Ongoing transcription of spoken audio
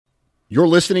You're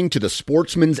listening to the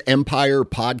Sportsman's Empire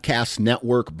Podcast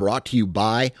Network, brought to you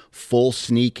by Full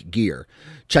Sneak Gear.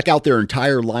 Check out their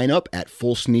entire lineup at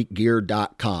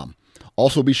fullsneakgear.com.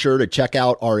 Also be sure to check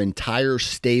out our entire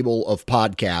stable of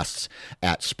podcasts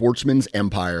at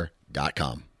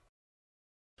sportsmansempire.com.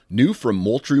 New from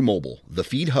Moultrie Mobile, the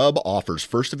Feed Hub offers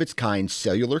first-of-its-kind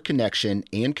cellular connection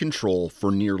and control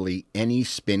for nearly any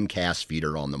spin cast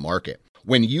feeder on the market.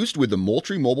 When used with the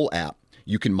Moultrie Mobile app,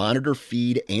 you can monitor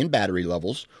feed and battery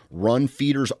levels, run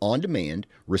feeders on demand,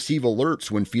 receive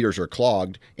alerts when feeders are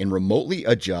clogged, and remotely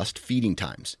adjust feeding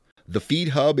times. The Feed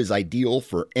Hub is ideal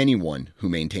for anyone who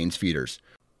maintains feeders.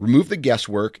 Remove the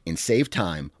guesswork and save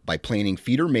time by planning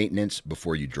feeder maintenance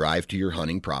before you drive to your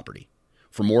hunting property.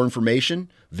 For more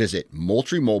information, visit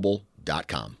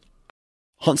MoultrieMobile.com.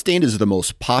 HuntStand is the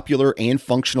most popular and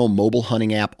functional mobile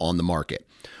hunting app on the market.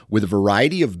 With a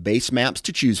variety of base maps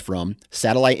to choose from,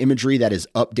 satellite imagery that is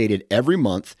updated every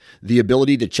month, the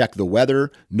ability to check the weather,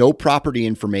 know property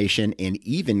information, and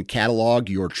even catalog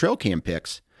your trail cam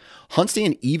pics,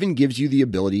 HuntStand even gives you the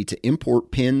ability to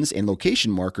import pins and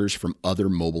location markers from other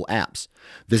mobile apps.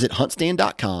 Visit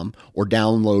huntstand.com or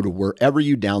download wherever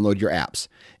you download your apps.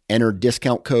 Enter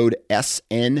discount code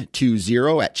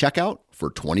SN20 at checkout for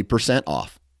 20%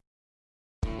 off.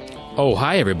 Oh,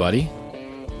 hi, everybody.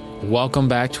 Welcome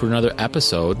back to another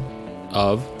episode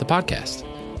of the podcast,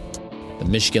 the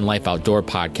Michigan Life Outdoor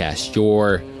Podcast. It's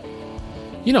your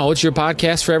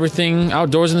podcast for everything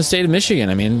outdoors in the state of Michigan.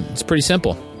 I mean, it's pretty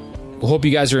simple. We hope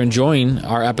you guys are enjoying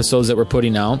our episodes that we're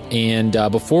putting out. And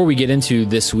before we get into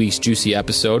this week's juicy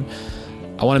episode,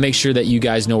 I want to make sure that you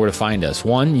guys know where to find us.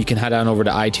 One, you can head on over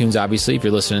to iTunes, obviously, if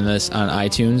you're listening to this on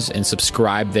iTunes, and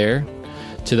subscribe there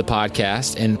to the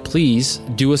podcast. And please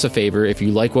do us a favor, if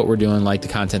you like what we're doing, like the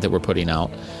content that we're putting out,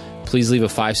 please leave a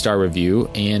 5-star review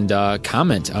and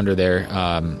comment under there,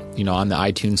 on the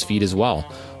iTunes feed as well.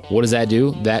 What does that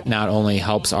do? That not only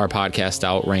helps our podcast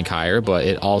out rank higher, but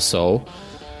it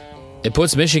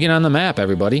puts Michigan on the map,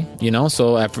 everybody.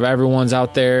 So if everyone's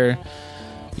out there,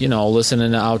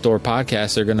 listening to outdoor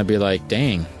podcasts, they're going to be like,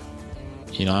 dang,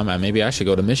 maybe I should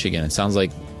go to Michigan. It sounds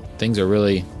like things are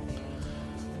really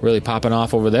popping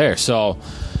off over there. So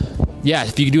yeah,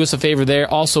 if you could do us a favor there.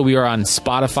 Also, we are on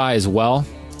Spotify as well.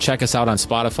 Check us out on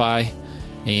Spotify.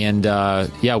 And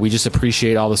we just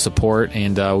appreciate all the support,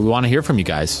 and we want to hear from you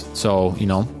guys. So,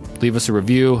 leave us a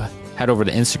review, head over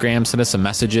to Instagram, send us some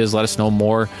messages, let us know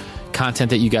more content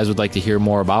that you guys would like to hear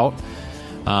more about.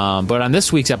 But on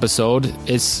this week's episode,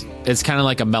 it's kind of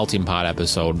like a melting pot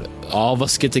episode. All of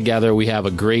us get together. We have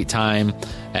a great time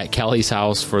at Kelly's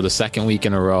house for the second week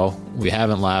in a row. We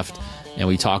haven't left, and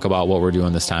we talk about what we're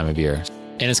doing this time of year.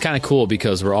 And it's kind of cool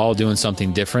because we're all doing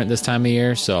something different this time of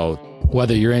year. So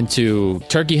whether you're into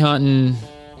turkey hunting,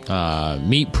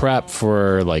 meat prep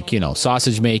for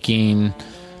sausage making,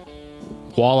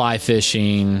 walleye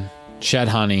fishing, shed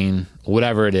hunting,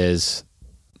 whatever it is,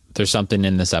 there's something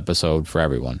in this episode for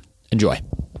everyone. Enjoy.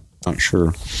 Not sure.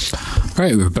 All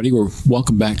right, everybody.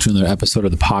 Welcome back to another episode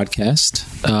of the podcast.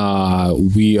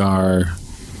 We are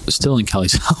still in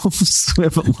Kelly's house. We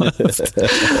haven't left.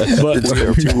 But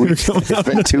it's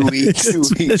been 2 weeks.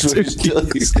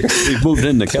 We've moved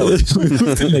into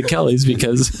Kelly's.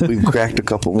 Because we've cracked a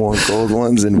couple more cold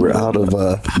ones, and we're out of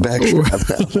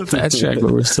backtrack,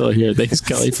 but we're still here. Thanks,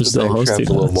 Kelly, for still hosting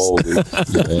us.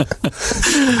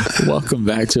 Welcome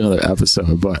back to another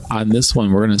episode. But on this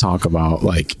one, we're going to talk about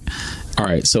all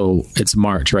right, so it's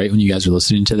March, right? When you guys are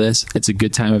listening to this, it's a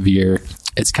good time of year.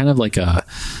 It's kind of like I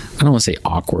don't want to say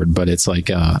awkward, but it's like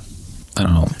I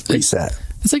don't know. Reset.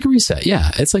 It's like a reset. Yeah.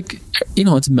 It's like,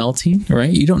 it's melting, right?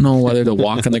 You don't know whether to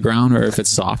walk on the ground or if it's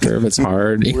soft or if it's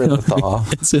hard. We're in the thaw.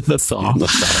 It's in the thaw.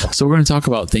 So we're going to talk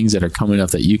about things that are coming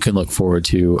up that you can look forward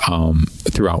to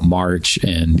throughout March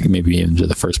and maybe into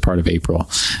the first part of April.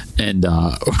 And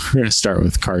we're going to start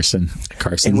with Carson.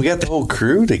 And we got the whole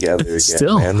crew together again.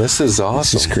 Still. Man, this is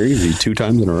awesome. This is crazy. 2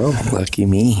 times in a row. Lucky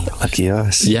me. Lucky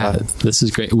us. Yeah, this is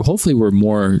great. Well, hopefully we're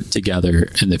more together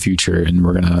in the future, and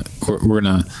we're going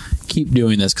to keep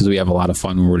doing this because we have a lot of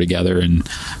fun when we're together, and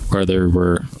whether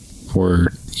we're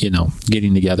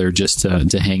getting together just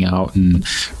to hang out and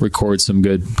record some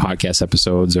good podcast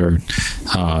episodes or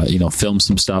film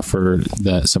some stuff or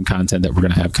some content that we're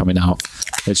going to have coming out.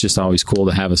 It's just always cool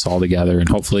to have us all together, and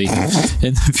hopefully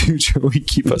in the future we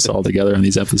keep us all together on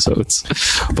these episodes.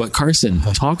 But Carson,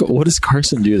 what does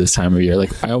Carson do this time of year?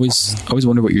 I always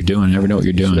wonder what you're doing. I never know what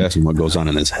you're doing. Asking what goes on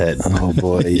in his head. Oh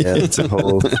boy, yeah, it's a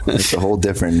whole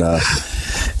different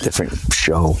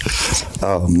show.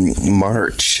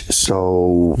 March,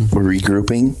 so we're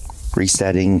regrouping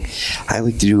resetting. I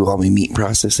like to do all my meat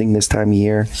processing this time of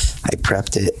year. I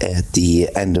prepped it at the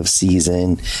end of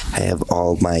season. I have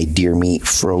all my deer meat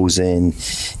frozen,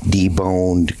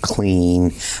 deboned,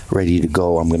 clean, ready to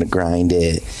go. I'm going to grind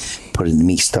it, put it in the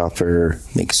meat stuffer,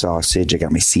 make sausage. I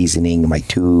got my seasoning, my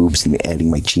tubes, and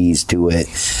adding my cheese to it.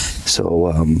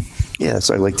 So,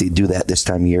 so I like to do that this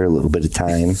time of year, a little bit of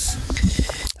time.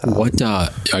 What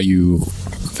are you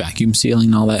vacuum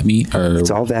sealing all that meat? Or it's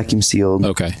all vacuum sealed.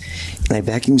 Okay. And I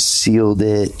vacuum sealed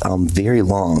it very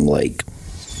long. Like,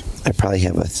 I probably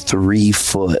have a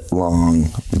 3-foot long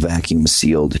vacuum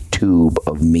sealed tube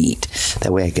of meat.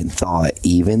 That way I can thaw it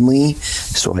evenly.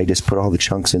 So I just put all the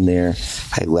chunks in there.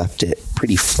 I left it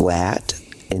pretty flat,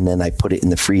 and then I put it in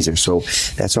the freezer. So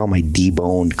that's all my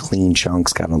deboned, clean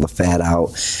chunks, got all the fat out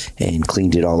and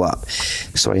cleaned it all up.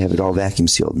 So I have it all vacuum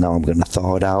sealed. Now I'm going to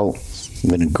thaw it out. I'm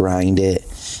going to grind it,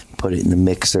 put it in the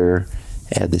mixer,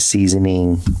 add the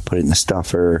seasoning, put it in the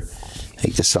stuffer,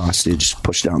 make the sausage,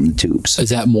 push down the tubes. Is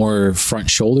that more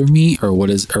front shoulder meat, or what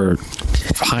is, or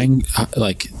hind,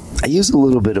 like? I use a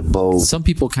little bit of both. Some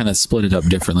people kind of split it up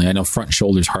differently. I know front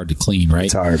shoulder's hard to clean, right?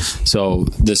 It's hard. So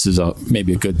this is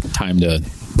maybe a good time to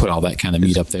put all that kind of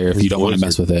meat up there if you don't want to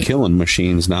mess with it. Killing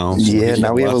machines now. So yeah,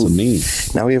 now we have lots of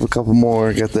meat. Now we have a couple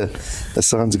more. Got the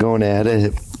sons going at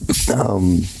it.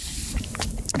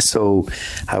 So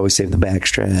I always save the back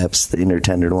straps, the inner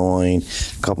tenderloin,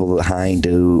 a couple of the hind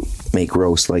to make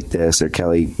roast like this. Or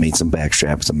Kelly made some back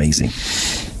straps, amazing.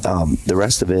 The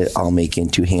rest of it I'll make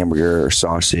into hamburger or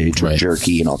sausage or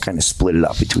jerky, and I'll kind of split it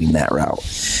up between that route.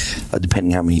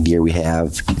 Depending how many deer we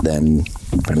have, then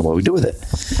depending on what we do with it.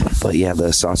 But yeah,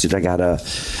 the sausage, I got a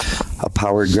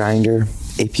powered grinder.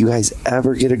 If you guys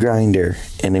ever get a grinder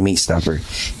and a meat stuffer,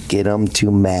 get them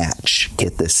to match.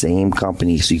 Get the same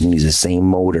company so you can use the same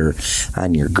motor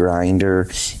on your grinder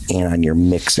and on your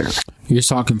mixer. You're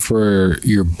talking for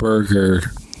your burger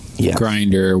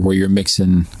grinder where you're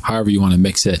mixing however you want to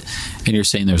mix it, and you're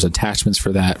saying there's attachments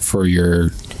for that for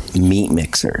your meat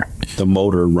mixer. The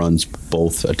motor runs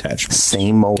both attachments.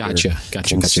 Same motor.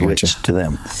 Gotcha. Switch to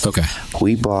them. Okay.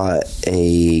 We bought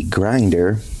a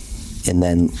grinder, and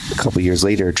then a couple years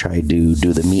later tried to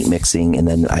do the meat mixing, and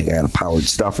then I got a powered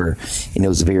stuffer, and it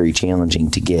was very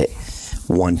challenging to get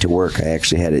one to work. I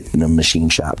actually had it in a machine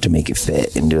shop to make it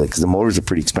fit and do it, because the motors are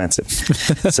pretty expensive.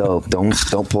 So don't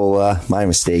pull my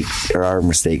mistake or our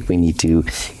mistake. We need to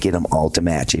get them all to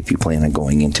match if you plan on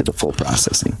going into the full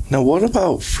processing. Now, what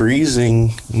about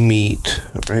freezing meat?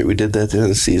 Right, we did that at the end of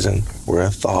the season. We're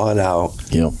gonna thaw it out.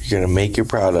 Yep. You're gonna make your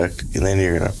product, and then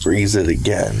you're gonna freeze it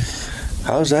again.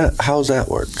 How's that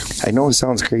work? I know it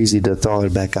sounds crazy to thaw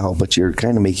it back out, but you're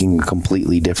kind of making a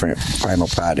completely different final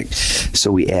product.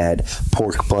 So we add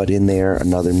pork butt in there,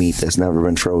 another meat that's never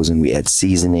been frozen. We add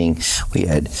seasoning. We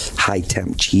add high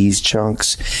temp cheese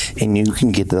chunks, and you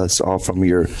can get this all from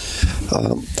your.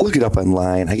 Look it up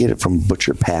online. I get it from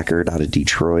Butcher Packard out of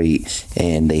Detroit,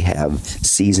 and they have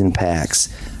seasoned packs,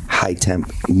 high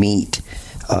temp meat.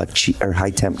 Or high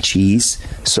temp cheese,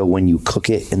 so when you cook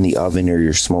it in the oven or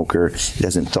your smoker, it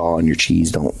doesn't thaw and your cheese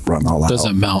don't run all out.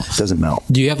 Doesn't melt.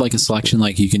 Do you have like a selection,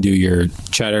 like you can do your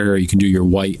cheddar or you can do your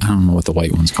white? I don't know what the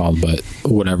white one's called, but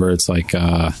whatever. It's like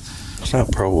it's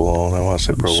not provolone. I want to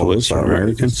say provolone. It's not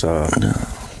American. It's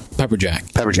pepper jack.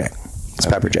 It's pepper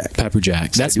jack. Pepper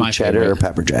jack. That's my cheddar favorite. or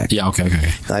pepper jack. Yeah.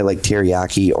 Okay. I like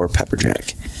teriyaki or pepper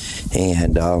jack.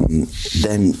 And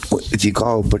then if you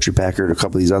call Butcher Packard or a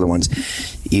couple of these other ones,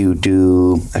 you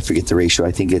do, I forget the ratio,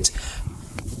 I think it's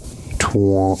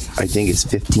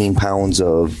 15 pounds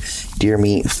of deer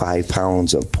meat, 5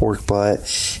 pounds of pork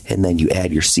butt, and then you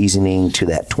add your seasoning to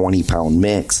that 20-pound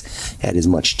mix. Add as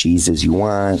much cheese as you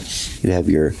want. You have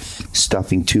your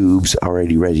stuffing tubes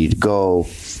already ready to go.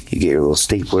 You get your little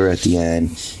stapler at the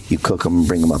end. You cook them and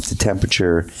bring them up to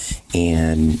temperature.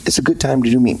 And it's a good time to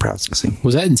do meat processing.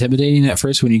 Was that intimidating at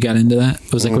first when you got into that?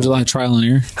 Was a lot of trial and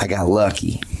error? I got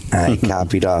lucky. I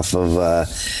copied off of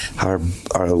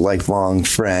our lifelong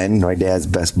friend, my dad's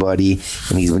best buddy,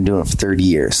 and he's been doing it for 30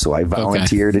 years. So I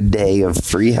volunteered a day of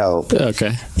free help.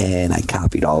 Okay. And I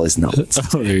copied all his notes.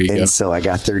 Oh, there you go. And so I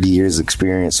got 30 years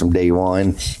experience from day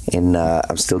one, and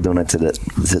I'm still doing it to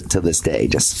this day.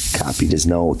 Just copied his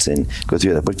notes and go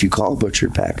through that. But if you call Butcher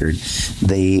Packard,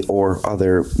 they or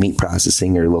other meat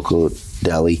processing or local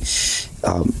deli,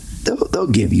 they'll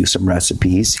give you some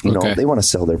recipes. You know, they want to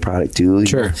sell their product too.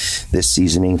 Sure. You know, this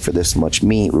seasoning for this much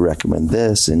meat, we recommend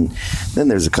this, and then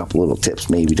there's a couple little tips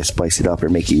maybe to spice it up or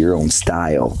make it your own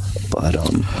style. But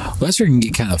well, that's where it can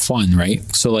get kind of fun, right?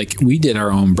 So like we did our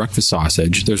own breakfast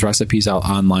sausage. There's recipes out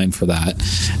online for that.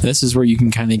 This is where you can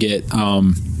kind of get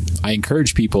I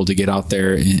encourage people to get out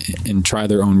there and try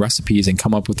their own recipes and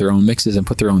come up with their own mixes and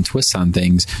put their own twists on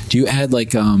things. Do you add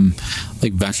like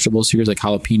vegetables to yours, like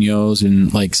jalapenos,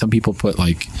 and like some people put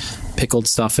like pickled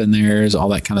stuff in theirs, all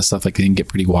that kind of stuff? Like they can get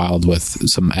pretty wild with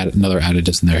some another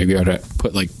additives in there. Have you ever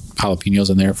put like jalapenos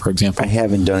in there, for example? I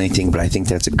haven't done anything, but I think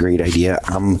that's a great idea.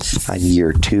 I'm on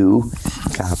year 2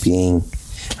 copying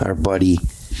our buddy.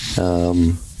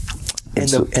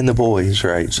 And the boys,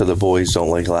 right? So the boys don't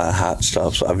like a lot of hot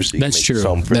stuff. So obviously, you that's make true.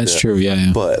 Some for that's true.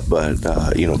 Yeah. But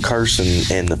Carson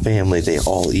and the family, they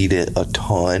all eat it a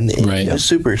ton. And right. It's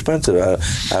super expensive. I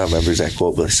don't remember exact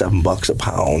quote, but $7 a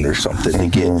pound or something to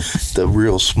get the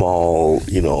real small,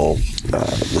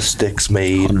 the sticks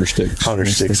made, hunter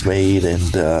sticks made,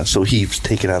 and so he's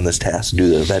taken on this task to do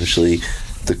that. Eventually,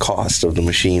 the cost of the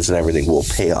machines and everything will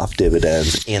pay off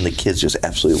dividends, and the kids just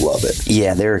absolutely love it.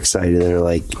 Yeah, they're excited. They're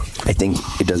like, I think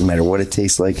it doesn't matter what it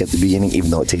tastes like at the beginning, even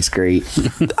though it tastes great.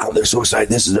 They're so excited.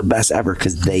 This is the best ever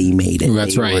because they made it.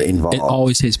 That's they right. Were involved. It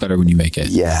always tastes better when you make it.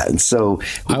 Yeah, and so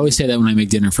I always say that when I make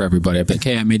dinner for everybody. I'm like,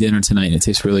 hey, I made dinner tonight and it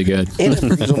tastes really good. And it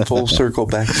brings them full circle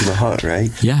back to the hunt,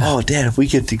 right? Yeah. Oh, Dad, if we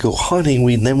get to go hunting,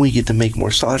 then we get to make more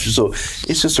sausages. So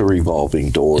it's just a revolving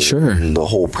door. Sure. And the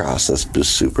whole process is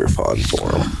super fun for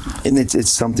them. And it's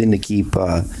something to keep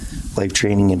life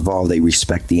training involved. They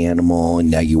respect the animal, and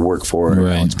now you work for it.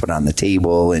 Right. Now it's put on the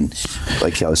table, and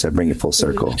like Kelly said, bring it full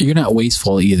circle. You're not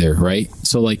wasteful either, right?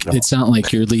 So like, it's not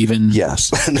like you're leaving.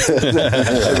 Yes. I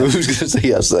was going to say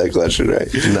yes to that question,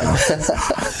 right? No.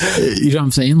 You know what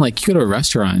I'm saying? Like, you go to a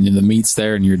restaurant and the meat's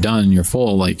there and you're done and you're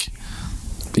full. Like,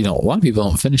 a lot of people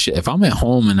don't finish it. If I'm at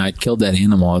home and I killed that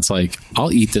animal, it's like,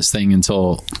 I'll eat this thing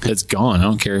until it's gone. I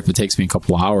don't care if it takes me a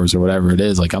couple hours or whatever it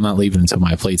is. Like, I'm not leaving until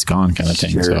my plate's gone, kind of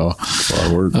thing. Sure. So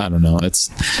I don't know. It's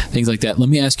things like that. Let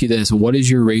me ask you this. What is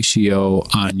your ratio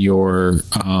on your,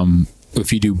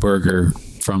 if you do burger,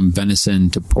 from venison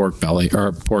to pork belly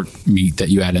or pork meat that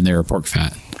you add in there, or pork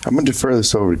fat? I'm going to defer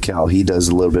this over to Cal. He does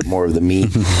a little bit more of the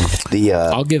meat.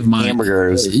 I'll give mine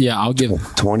hamburgers. Yeah, I'll give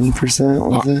 20%.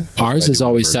 Was it? Ours is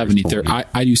always 70-30.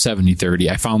 I do 70-30.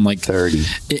 I found like 30.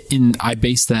 And I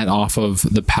base that off of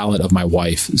the palate of my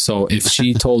wife. So if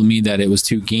she told me that it was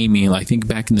too gamey, I think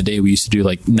back in the day we used to do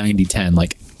like 90-10.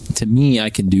 Like, to me, I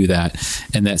can do that,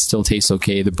 and that still tastes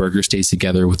okay. The burger stays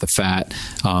together with the fat.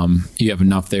 You have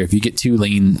enough there. If you get too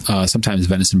lean, sometimes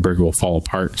venison burger will fall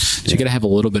apart. So you got to have a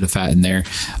little bit of fat in there.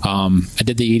 I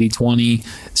did the 80-20,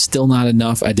 still not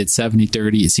enough. I did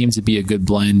 70-30. It seems to be a good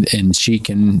blend, and she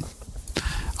can.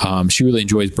 She really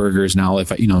enjoys burgers now.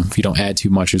 If you don't add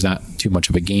too much, there's not too much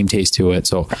of a game taste to it.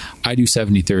 So I do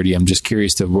 70-30. I'm just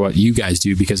curious to what you guys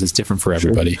do because it's different for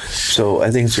everybody. Sure. So I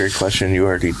think it's a great question. You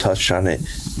already touched on it.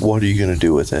 What are you going to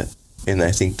do with it? And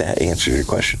I think that answers your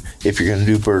question. If you're going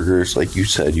to do burgers, like you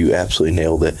said, you absolutely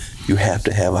nailed it. You have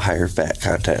to have a higher fat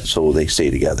content so they stay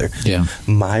together. Yeah.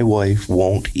 My wife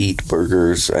won't eat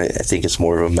burgers. I think it's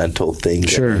more of a mental thing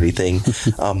than anything.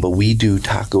 But we do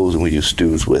tacos and we do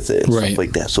stews with it and stuff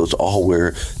like that. So it's all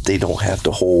where they don't have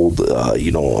to hold,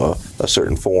 a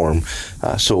certain form.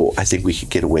 So I think we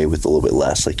could get away with a little bit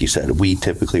less. Like you said, we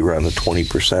typically run the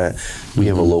 20%. We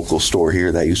have a local store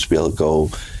here that used to be able to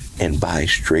go and buy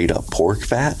straight up pork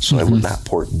fat. So I would not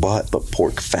pork butt, but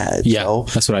pork fat itself.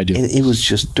 Yeah, that's what I do. And it was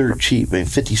just dirt cheap.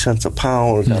 50 cents a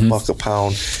pound, a buck a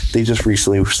pound. They just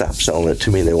recently stopped selling it to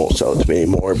me. They won't sell it to me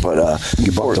anymore. But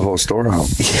you bought the whole store out.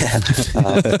 Yeah.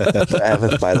 I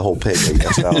haven't buy the whole pig, I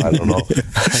guess now. I don't know.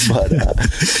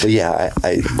 but yeah,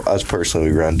 us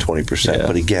personally, we run 20%. Yeah.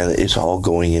 But again, it's all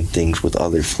going in things with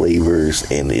other flavors,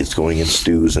 and it's going in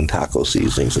stews and taco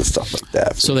seasonings and stuff like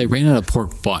that. So they ran out of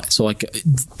pork butt. So like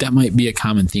that might be a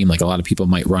common theme. Like a lot of people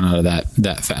might run out of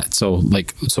that fat. So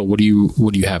what do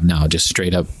you have now? Just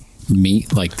straight up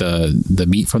meat, like the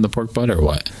meat from the pork butt, or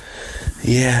what?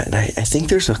 Yeah, and I think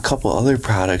there's a couple other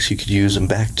products you could use. And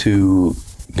back to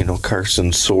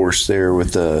Carson's source there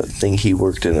with the thing, he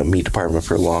worked in a meat department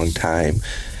for a long time.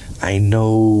 I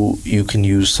know you can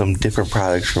use some different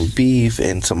products from beef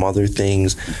and some other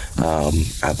things.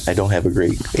 I don't have a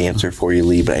great answer for you,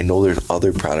 Lee, but I know there's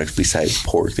other products besides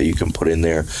pork that you can put in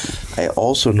there. I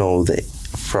also know that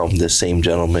from the same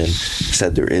gentleman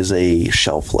said there is a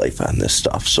shelf life on this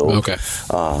stuff. So,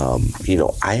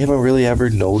 I haven't really ever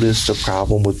noticed a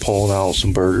problem with pulling out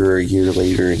some burger a year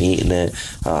later and eating it.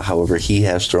 However, he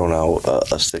has thrown out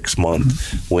a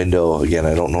 6-month window. Again,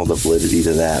 I don't know the validity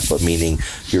to that, but meaning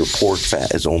your pork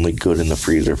fat is only good in the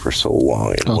freezer for so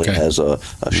long. It only has a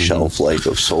shelf life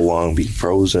of so long being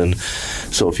frozen.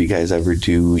 So if you guys ever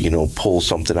do, pull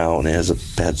something out and it has a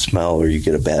bad smell or you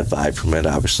get a bad vibe from it,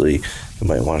 obviously you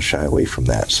might want to shy away from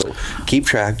that. So keep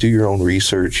track, do your own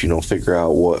research, figure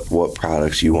out what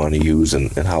products you want to use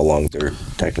and how long they're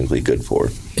technically good for.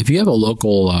 If you have a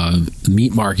local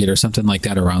meat market or something like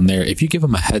that around there, if you give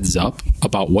them a heads up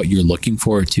about what you're looking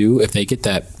for too, if they get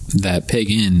that pig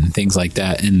in, things like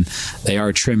that, and they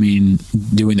are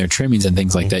doing their trimmings and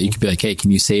things like that, you could be like, hey,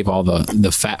 can you save all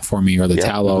the fat for me or the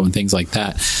tallow and things like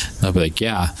that? And they'll be like,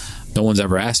 yeah. No one's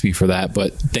ever asked me for that,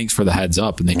 but thanks for the heads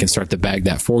up. And they can start to bag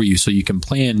that for you. So you can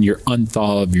plan your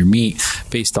unthaw of your meat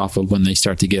based off of when they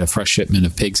start to get a fresh shipment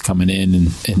of pigs coming in,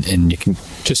 and you can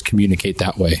just communicate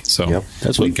that way. So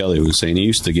that's what Kelly was saying. He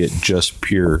used to get just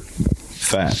pure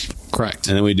fat. Correct.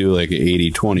 And then we do like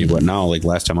 80-20, but now, like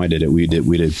last time I did it, we did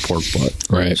pork butt.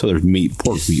 Right. So there's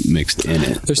pork meat mixed in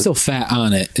it. There's still fat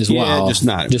on it as well. Just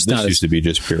not. This used to be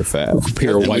just pure fat.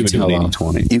 Pure white tallow.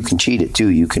 80-20. You can cheat it too.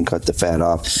 You can cut the fat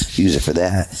off, use it for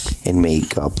that, and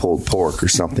make pulled pork or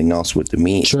something else with the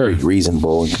meat. Sure.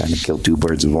 Reasonable, and kind of kill two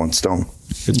birds with one stone.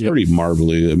 It's pretty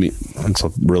marbly. I mean, it's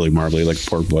really marbly like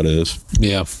pork butt is.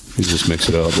 Yeah. You just mix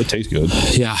it up. It tastes good.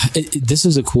 Yeah. This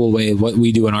is a cool way. What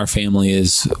we do in our family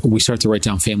is we start to write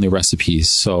down family recipes.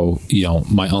 So,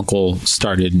 my uncle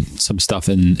started some stuff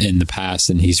in the past,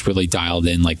 and he's really dialed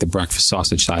in like the breakfast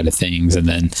sausage side of things. And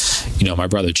then, my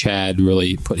brother Chad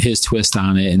really put his twist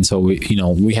on it. And so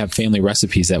we have family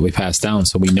recipes that we pass down.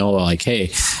 So we know like, hey,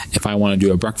 if I want to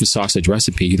do a breakfast sausage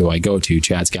recipe, who do I go to?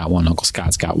 Chad's got one. Uncle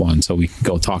Scott's got one. So we can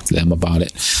go talk to them about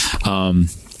it.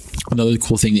 Another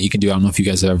cool thing that you can do, I don't know if you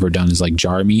guys have ever done, is like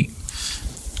jar meat.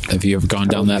 Have you ever gone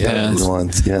down that path?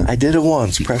 Once, yeah. I did it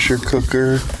once. Pressure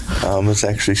cooker. It's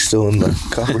actually still in the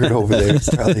cupboard over there.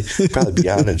 It's probably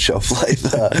beyond its shelf life.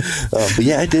 But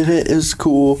yeah, I did it. It was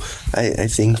cool. I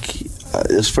think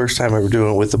it's the first time ever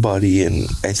doing it with a buddy, and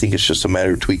I think it's just a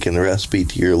matter of tweaking the recipe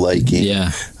to your liking.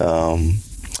 Yeah.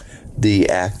 The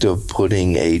act of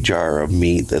putting a jar of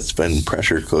meat that's been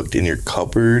pressure cooked in your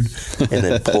cupboard and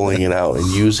then pulling it out and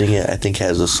using it, I think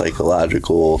has a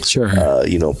psychological,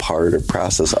 part or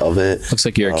process of it. Looks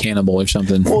like you're a cannibal or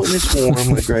something. Well, and it's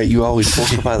warm, like, right? You always pull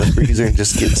stuff out of the freezer and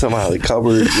just get some out of the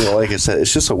cupboard. Like I said,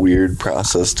 it's just a weird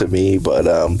process to me, but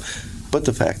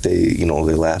the fact they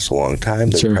last a long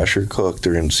time, they're pressure cooked,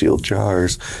 they're in sealed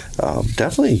jars.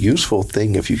 Definitely a useful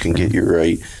thing if you can get your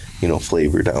right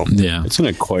flavor down. Yeah, it's an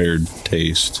acquired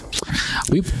taste.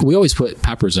 We always put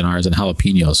peppers in ours and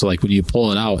jalapenos, so like when you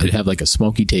pull it out, it'd have like a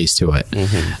smoky taste to it,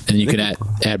 and you could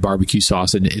add barbecue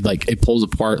sauce, and it pulls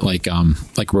apart like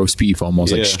roast beef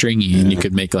almost, like stringy, and you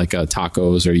could make like a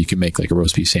tacos, or you could make like a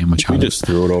roast beef sandwich. We just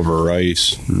threw it over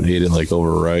rice and ate it like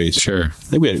over rice. Sure. I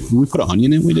think we put an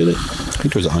onion in it. We did it. I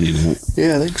think there was an onion in it.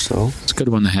 Yeah, I think so. It's a good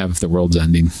one to have if the world's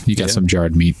ending. You got some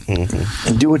jarred meat.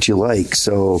 And do what you like.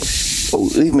 So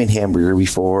we've made hamburger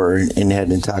before and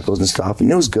had in tacos and stuff, and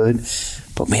it was good.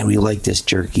 But man, we like this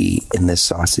jerky and this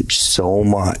sausage so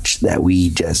much that we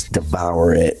just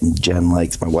devour it. And Jen my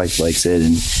wife likes it,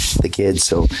 and the kids.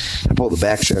 So I pull the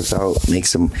back straps out, make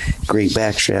some great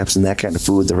back straps and that kind of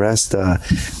food. The rest,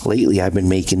 lately I've been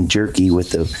making jerky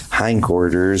with the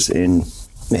hindquarters, and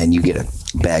man, you get a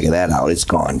bag of that out, it's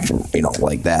gone from,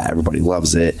 like that. Everybody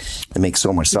loves it. It makes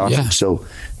so much sausage. Yeah. So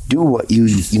do what you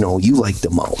like the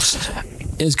most.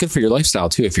 It's good for your lifestyle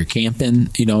too. If you're camping,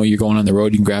 you're going on the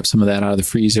road, you can grab some of that out of the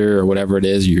freezer or whatever it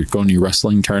is. You're going to your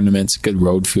wrestling tournaments, good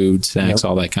road food, snacks,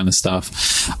 all that kind of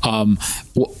stuff.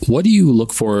 What do you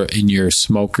look for in your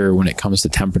smoker when it comes to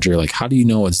temperature? Like, how do you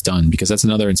know it's done? Because that's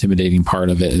another intimidating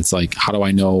part of it. It's like, how do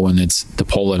I know when it's to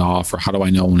pull it off, or how do I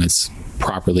know when it's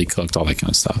properly cooked, all that kind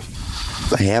of stuff?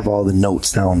 I have all the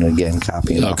notes down again,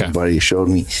 copying off what buddy showed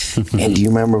me. And do you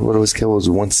remember what it was? It was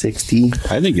 160.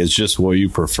 I think it's just what you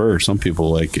prefer. Some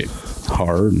people like it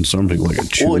hard, and some people like it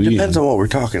chewy. Well, it depends on what we're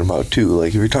talking about too. Like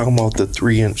if you're talking about the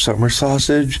 3-inch summer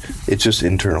sausage, it's just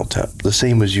internal temp, the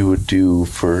same as you would do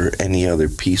for any other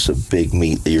piece of big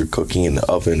meat that you're cooking in the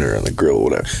oven or on the grill or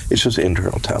whatever. It's just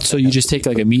internal temp. So you just take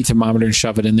like a meat thermometer and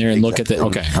shove it in there and look at the.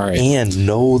 Okay, all right. And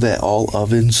know that all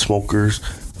ovens, smokers,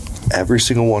 every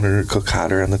single one are cook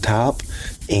hotter on the top,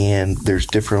 and there's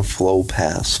different flow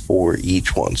paths for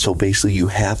each one. So basically you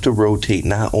have to rotate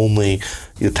not only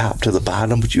the top to the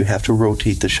bottom, but you have to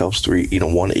rotate the shelves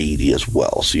 180 as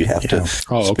well. So you have to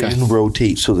spin,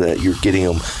 rotate so that you're getting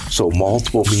them. So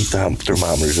multiple meat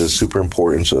thermometers is super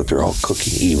important so that they're all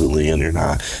cooking evenly and you're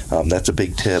not. That's a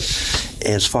big tip.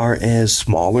 As far as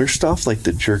smaller stuff like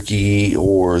the jerky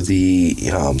or the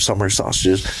summer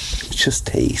sausages, it's just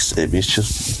taste. I mean, it's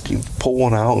just you pull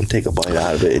one out and take a bite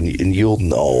out of it, and you'll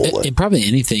know. And probably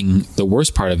anything. The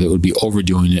worst part of it would be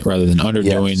overdoing it rather than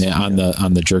underdoing it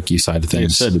on the jerky side of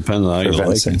things. It depends on how you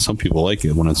like it. Some people like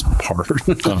it when it's hard.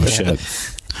 Oh shit!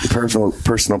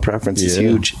 Personal preference is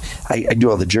huge. I do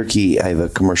all the jerky. I have a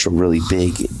commercial really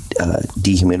big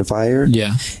dehumidifier.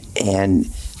 Yeah. And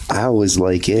I always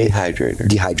like it.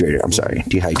 Dehydrator. I'm sorry.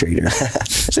 Dehydrator.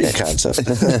 Same concept.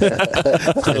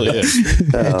 Oh,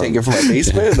 yeah. Take it from my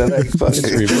basement and then I fucking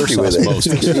Reverse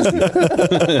osmosis.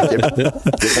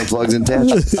 Different plugs and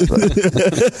attachments.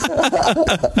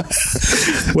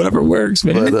 Whatever works,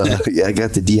 man. But yeah, I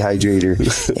got the dehydrator,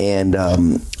 and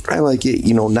I like it,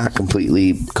 not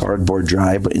completely cardboard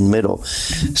dry, but in the middle.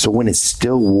 So when it's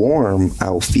still warm,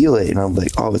 I'll feel it, and I'm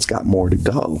like, oh, it's got more to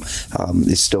go.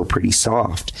 It's still pretty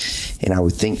soft, and I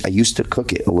would think I used to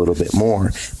cook it a little bit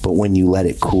more, but when you let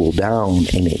it cool down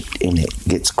and it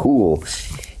gets cool,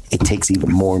 it takes even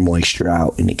more moisture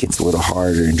out and it gets a little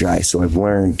harder and dry. So I've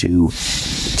learned to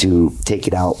take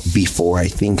it out before I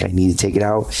think I need to take it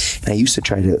out. And I used to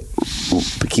try to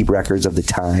keep records of the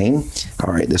time.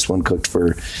 All right, this one cooked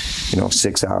for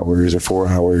 6 hours or 4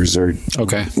 hours or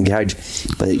okay.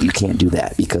 But you can't do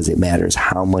that because it matters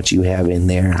how much you have in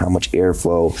there, how much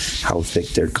airflow, how thick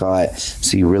they're cut.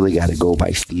 So you really got to go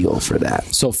by feel for that.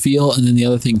 So feel, and then the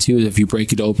other thing too is if you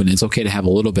break it open, it's okay to have a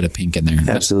little bit of pink in there.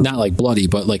 Absolutely. Not like bloody,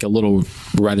 but like a little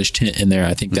reddish tint in there.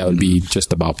 I think that would be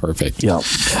just about perfect. Yeah.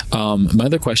 My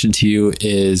other question to you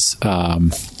is,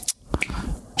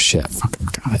 shit, fucking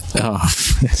got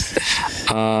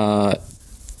it.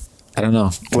 I don't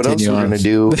know. What else we're going to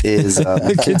do is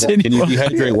continue. Can you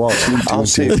dehydrate water? I'll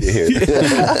save you here.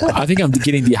 I think I'm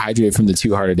getting dehydrated from the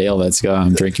Two Hearted Ale that's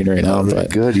I'm drinking right now. But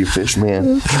good, you fish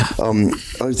man.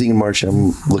 Other thing in March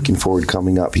I'm looking forward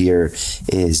coming up here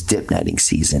is dip netting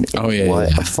season.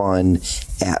 What a fun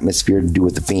atmosphere to do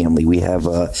with the family. We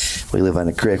live on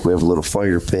a creek. We have a little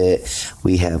fire pit.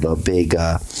 We have a big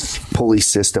pulley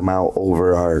system out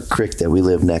over our creek that we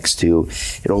live next to.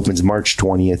 It opens March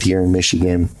 20th here in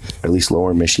Michigan, or at least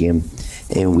lower Michigan,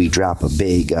 and we drop a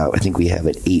big, I think we have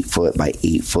an 8-foot by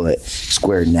 8-foot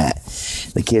square net.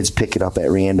 The kids pick it up at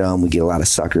random. We get a lot of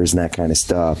suckers and that kind of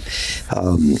stuff.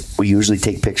 We usually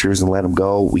take pictures and let them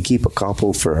go. We keep a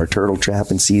couple for our turtle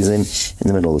trapping season in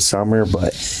the middle of summer,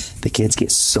 but the kids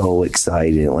get so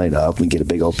excited and light up. We get a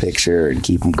big old picture and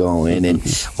keep them going, and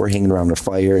we're hanging around the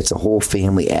fire. It's a whole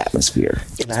family atmosphere.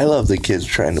 And I love the kids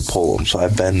trying to pull them, so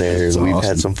I've been there. That's We've awesome.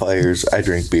 had some fires. I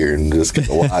drink beer and just get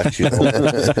to watch,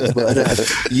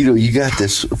 But, you got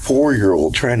this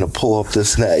 4-year-old trying to pull up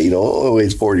this net, it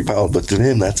weighs 40 pounds, but to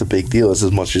him, that's a big deal. It's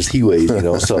as much as he weighs,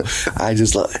 So I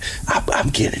just I'm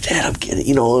getting it, Dad, I'm getting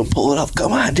it, and pull it up.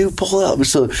 Come on, dude, pull it up.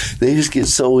 So they just get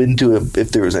so into it.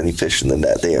 If there was any fish in the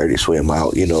net, they already swam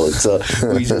out, So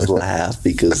we just laugh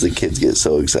because the kids get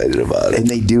so excited about it. And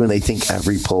they do, and they think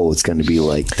every pull is going to be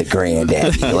like the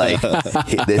granddaddy. Like,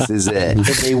 this is it. And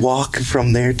they walk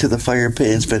from there to the fire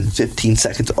pit and spend 15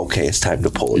 seconds. Okay, it's time to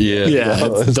pull it. Yeah,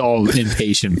 it's all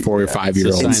impatient 4 or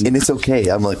 5-year-olds. And it's okay.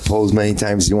 I'm like, pull as many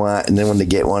times as you want. And then when they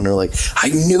get one, they're like, I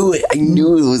knew it. I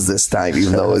knew it was this time,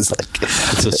 even though it's like.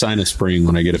 It's a sign of spring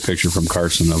when I get a picture from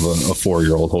Carson of a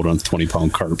 4-year-old holding on to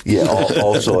 20-pound carp. Yeah,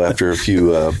 also after a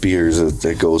few beers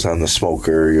that goes on the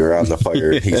smoker, you're on the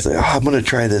fire, and he's like, I'm going to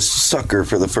try this sucker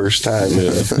for the first time.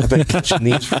 I've been catching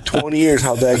these for 20 years.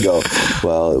 How'd that go?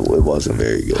 Well, it wasn't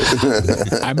very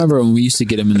good. I remember when we used to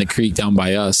get them in the creek down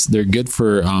by us. They're good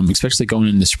for, especially going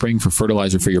in the spring, for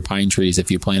fertilizer for your pine trees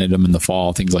if you planted them in the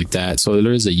fall, things like that. So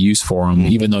there is a use for them.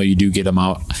 Even though you do get them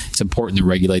out, it's important to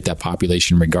regulate that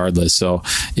population regardless. So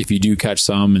if you do catch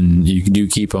some and you do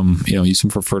keep them, use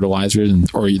them for fertilizers,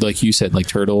 or like you said, like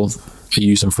turtle,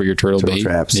 use them for your turtle bait.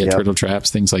 Traps, turtle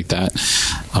traps, things like that.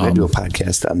 I do a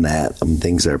podcast on that.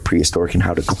 Things that are prehistoric and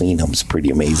how to clean them is pretty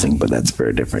amazing, but that's for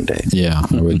a different day. Yeah,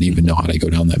 I wouldn't even know how to go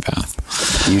down that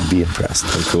path. You'd be impressed.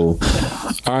 Oh, cool.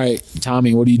 All right,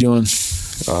 Tommy, what are you doing?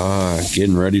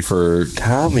 Getting ready for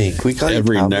Tommy. Can we call you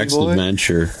every Tommy, next boy?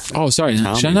 adventure. Oh, sorry.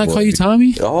 Tommy Should I not boy. call you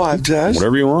Tommy? Oh, I've just.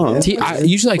 Whatever you want.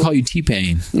 Usually I call you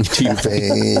T-Pain.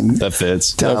 T-Pain. That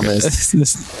fits. Thomas.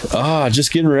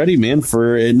 Just getting ready, man,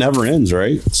 for it never ends,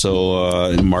 right?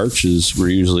 So in March we're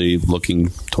usually looking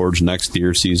towards next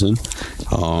deer season.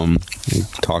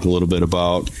 Talk a little bit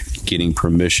about getting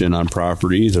permission on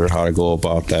properties or how to go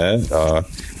about that.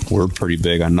 We're pretty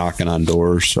big on knocking on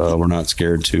doors. We're not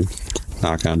scared to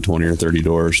knock on 20 or 30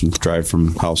 doors and drive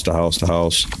from house to house to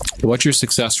house. What's your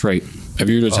success rate? If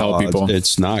you were to tell people,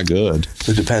 it's not good.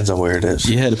 It depends on where it is.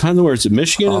 Yeah, it depends on where it's at.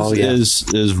 Michigan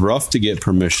is rough to get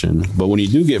permission, but when you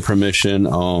do get permission,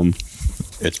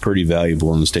 it's pretty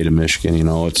valuable in the state of Michigan.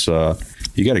 It's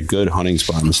you got a good hunting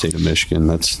spot in the state of Michigan.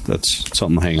 That's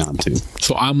something to hang on to.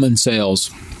 So I'm in sales.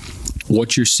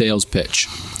 What's your sales pitch?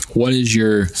 What is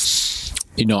your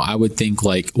I would think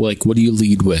like what do you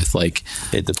lead with? Like,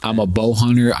 I'm a bow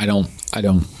hunter. I don't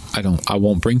I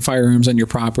won't bring firearms on your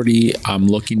property. I'm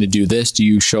looking to do this. Do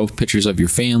you show pictures of your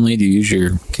family? Do you use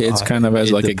your kids kind of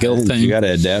as like a guilt thing? You got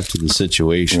to adapt to the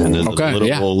situation. Is okay, it a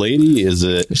little old lady? Is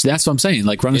it? That's what I'm saying.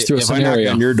 Like run us through a scenario. If I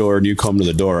knock on your door and you come to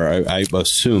the door, I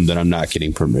assume that I'm not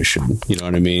getting permission. You know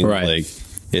what I mean? Right. Like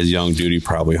his young dude, he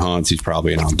probably hunts. He's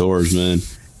probably an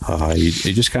outdoorsman.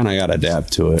 You just kind of got to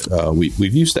adapt to it.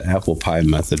 We've used the apple pie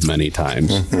method many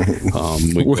times.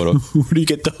 Where do you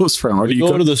get those from? Or do you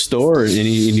go to the store and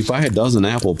you buy a dozen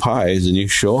apple pies and you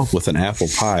show up with an apple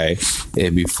pie,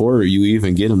 and before you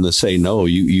even get them to say no,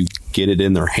 you get it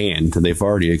in their hand and they've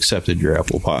already accepted your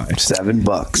apple pie.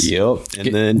 $7. Yep.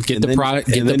 And then get the product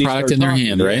in their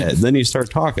hand, right? Yeah, then you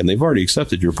start talking. They've already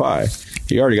accepted your pie.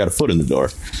 You already got a foot in the door.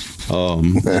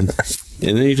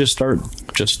 And then you just start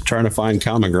trying to find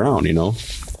common ground, you know.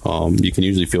 You can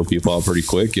usually feel people out pretty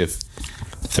quick if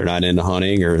they're not into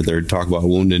hunting, or they're talking about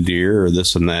wounded deer or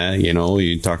this and that, you know.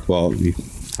 You talk about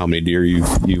how many deer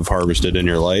you've harvested in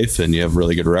your life, and you have a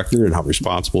really good record and how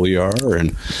responsible you are,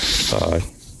 and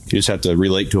you just have to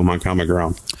relate to them on common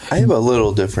ground. I have a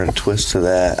little different twist to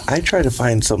that. I try to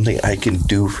find something I can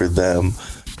do for them,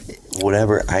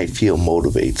 whatever I feel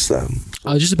motivates them.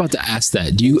 I was just about to ask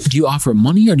that. Do you offer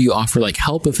money, or do you offer like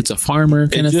help if it's a farmer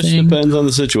kind of thing? It just depends on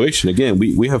the situation. Again,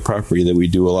 we have property that we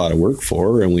do a lot of work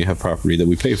for, and we have property that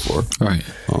we pay for. All right.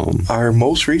 Our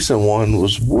most recent one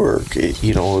was work.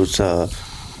 It was an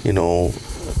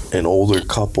older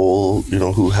couple,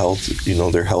 who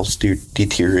their health's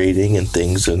deteriorating and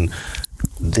things, and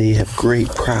they have great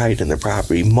pride in their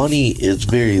property. Money is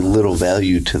very little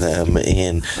value to them,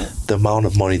 and the amount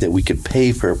of money that we could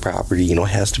pay for a property,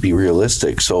 has to be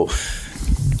realistic. So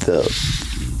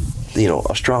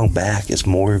a strong back is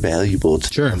more valuable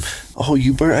to them. Oh,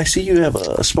 I see you have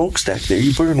a smokestack there.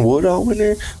 You burn wood all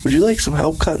winter? Would you like some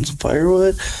help cutting some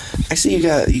firewood? I see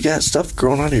you got stuff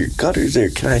growing out of your gutters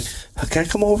there. Can I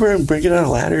come over and bring it on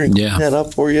a ladder and clean that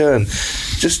up for you? And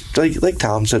just like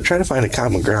Tom said, try to find a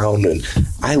common ground. And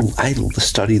I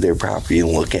study their property and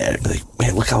look at it. Like,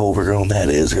 man, look how overgrown that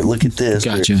is. Or look at this.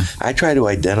 Gotcha. Or I try to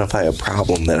identify a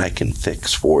problem that I can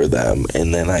fix for them,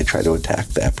 and then I try to attack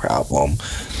that problem.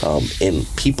 And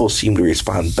people seem to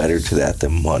respond better to that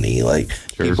than money. Like,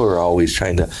 people are always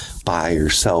trying to buy or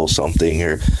sell something,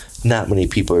 or not many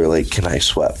people are like, can I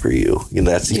sweat for you?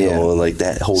 That's, like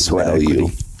that holds value.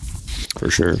 For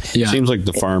sure. Yeah. It seems like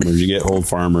the farmers, you get old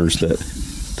farmers that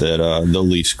they'll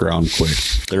lease ground quick.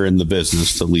 They're in the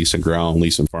business to lease a ground,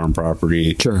 lease a farm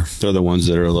property. Sure. They're the ones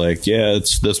that are like, yeah,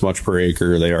 it's this much per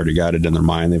acre. They already got it in their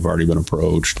mind. They've already been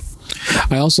approached.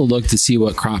 I also look to see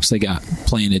what crops they got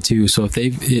planted too. So if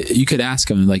you could ask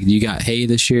them, like, do you got hay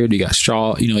this year? Do you got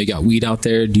straw? You got wheat out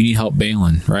there. Do you need help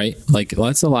baling? Right? Like,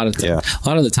 that's a lot of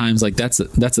the times. Like, that's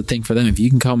a thing for them. If you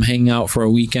can come hang out for a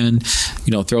weekend,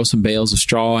 throw some bales of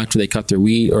straw after they cut their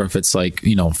wheat, or if it's like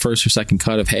first or second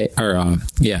cut of hay, or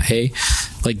hay.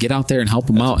 Like, get out there and help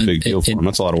them out. That's a big deal for them.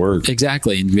 That's a lot of work.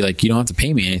 Exactly. And be like, you don't have to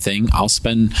pay me anything. I'll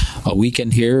spend a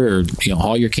weekend here, or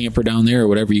haul your camper down there, or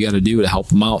whatever you got to do to help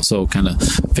them out. So kind of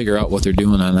figure out what they're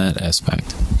doing on that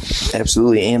aspect.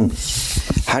 Absolutely. And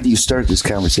how do you start this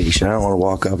conversation? I don't want to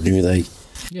walk up and be like,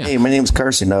 hey, my name's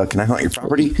Carson. Can I hunt your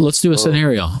property? Let's do a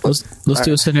scenario. Let's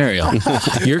do a scenario.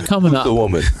 You're coming up. The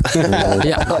woman.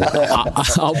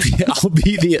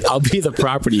 I'll be the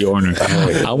property owner.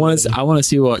 I want to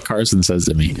see what Carson says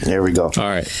to me. There we go. All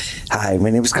right. Hi, my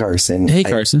name is Carson. Hey,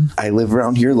 Carson. I live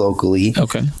around here locally.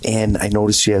 Okay. And I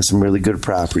noticed you have some really good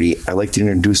property. I like to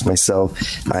introduce myself.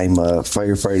 I'm a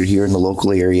firefighter here in the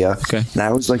local area. Okay. And I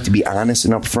always like to be honest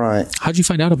and upfront. How'd you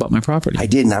find out about my property? I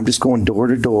didn't. I'm just going door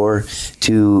to door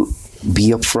to be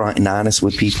upfront and honest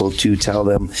with people, to tell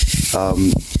them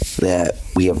that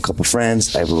we have a couple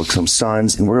friends, I have some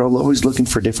sons, and we're always looking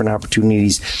for different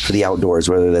opportunities for the outdoors,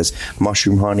 whether that's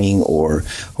mushroom hunting or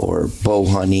bow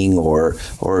hunting or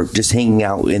just hanging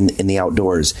out in the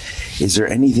outdoors. Is there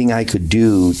anything I could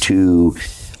do to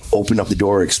open up the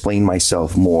door, explain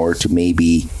myself more, to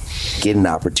maybe get an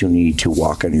opportunity to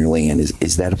walk on your land?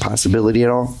 Is that a possibility at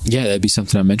all? Yeah, that'd be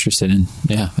something I'm interested in.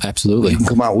 Yeah, absolutely. You can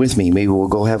come out with me. Maybe we'll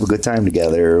go have a good time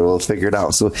together, or we'll figure it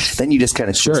out. So then you just kind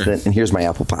of twist it, and here's my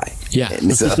apple pie. Yeah.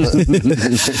 So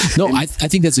No, I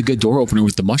think that's a good door opener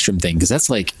with the mushroom thing, because that's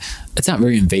like, it's not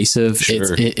very invasive.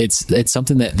 Sure. It's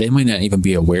something that they might not even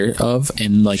be aware of,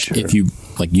 and like if you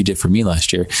like you did for me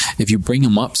last year, if you bring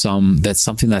them up that's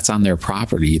something that's on their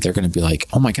property, they're going to be like,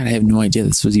 oh my God, I have no idea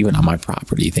this was even on my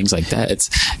property. Things like that.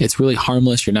 It's really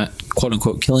harmless. You're not quote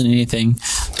unquote killing anything.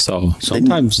 So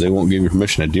sometimes they won't give you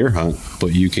permission to deer hunt,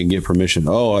 but you can get permission.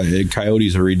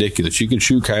 Coyotes are ridiculous. You can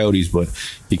shoot coyotes, but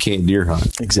you can't deer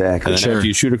hunt. Exactly. And then after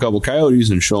you shoot a couple coyotes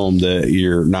and show them that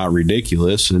you're not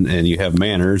ridiculous and you have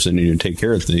manners and you take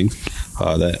care of things,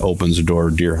 that opens the door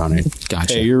to deer hunting.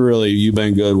 Gotcha. Hey, you've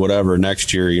been good, whatever.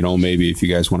 Next year, maybe if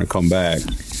you guys want to come back.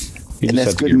 And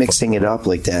that's good mixing it up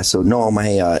like that. So no,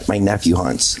 my nephew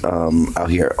hunts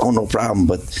out here. Oh, no problem.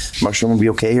 But mushroom will be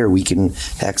okay, or we can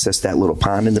access that little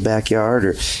pond in the backyard,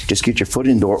 or just get your foot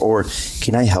indoor. Or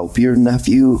can I help your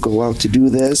nephew go out to do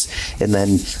this? And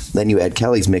then you add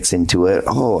Kelly's mix into it.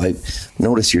 Oh, I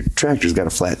noticed your tractor's got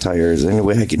a flat tire. Is there any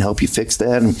way I can help you fix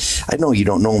that? And I know you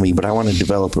don't know me, but I want to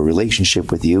develop a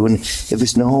relationship with you. And if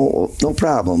it's no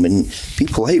problem, and be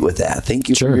polite with that. Thank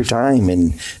you for your time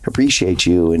and appreciate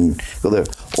you. And go there.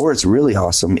 Or it's really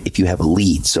awesome if you have a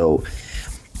lead. So,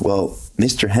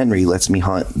 Mr. Henry lets me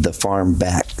hunt the farm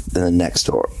back next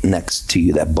to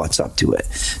you that butts up to it.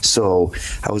 So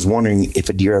I was wondering if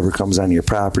a deer ever comes on your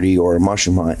property or a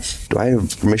mushroom hunt, do I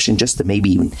have permission just to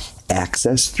maybe even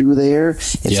access through there?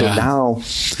 And so now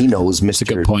he knows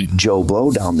Mr. Joe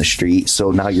Blow down the street.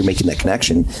 So now you're making that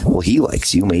connection. Well, he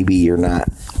likes you. Maybe you're not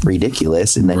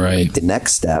ridiculous. And then you make the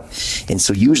next step. And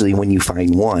so usually when you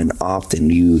find one, often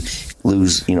you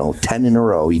lose, 10 in a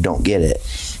row, you don't get it.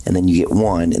 And then you get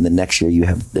one, and the next year you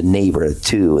have the neighbor,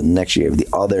 2, and the next year you have the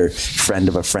other friend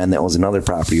of a friend that owns another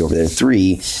property over there,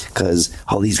 3, because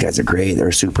all these guys are great.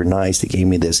 They're super nice. They gave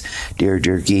me this deer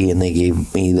jerky, and they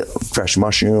gave me the fresh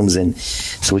mushrooms, and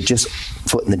so it just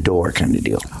foot in the door kind of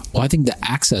deal. Well, I think the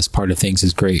access part of things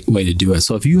is a great way to do it.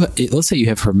 So let's say you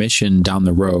have permission down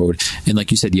the road, and like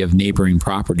you said, you have neighboring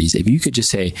properties. If you could just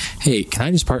say, hey, can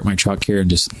I just park my truck here and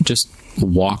just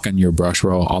walk on your brush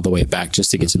row all the way back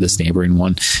just to get to this neighboring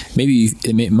one? Maybe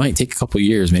it might take a couple of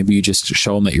years. Maybe you just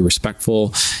show them that you're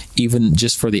respectful. Even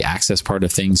just for the access part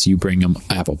of things, you bring them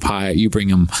apple pie, you bring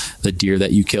them the deer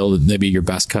that you killed, maybe your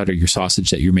best cut or your sausage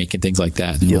that you're making, things like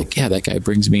that. And you're like, yeah, that guy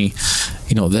brings me,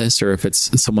 this. Or if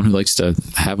it's someone who likes to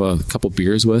have a couple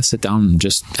beers with, sit down and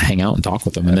just hang out and talk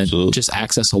with them. And then just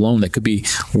access alone, that could be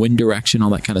wind direction,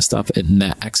 all that kind of stuff. And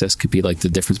that access could be like the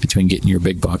difference between getting your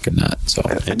big buck and that. So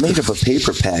I made up a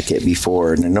paper packet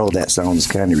before, and I know that sounds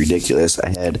kind of ridiculous. I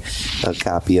had a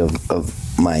copy of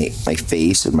my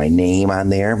face and my name on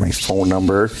there, my phone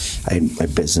number, I had my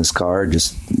business card,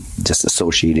 just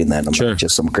associating that I'm not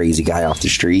just some crazy guy off the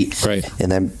street. Right.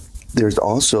 And then there's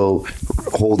also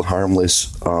hold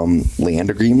harmless land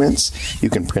agreements. You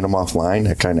can print them offline.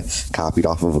 I kind of copied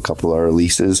off of a couple of our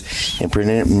leases and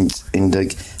printed it.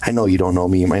 And I know you don't know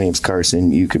me. My name's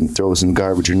Carson. You can throw this in the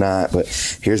garbage or not, but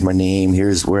here's my name.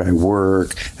 Here's where I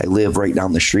work. I live right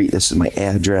down the street. This is my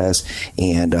address.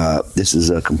 And this is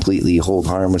a completely hold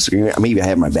harmless agreement. Maybe I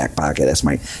have in my back pocket. That's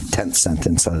my 10th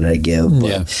sentence that I give.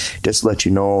 But just to let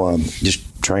you know, just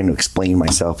trying to explain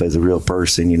myself as a real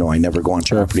person. I never go on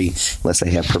property unless I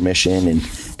have permission, and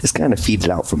just kind of feed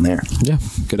it out from there. Yeah,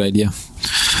 good idea.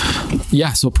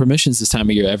 Yeah, so permissions this time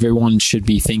of year, everyone should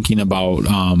be thinking about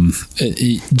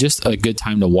just a good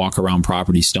time to walk around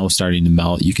property. Snow starting to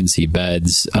melt. You can see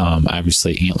beds,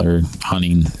 obviously antler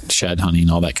hunting, shed hunting,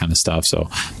 all that kind of stuff. So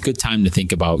good time to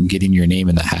think about getting your name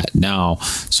in the hat now,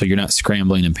 so you're not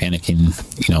scrambling and panicking,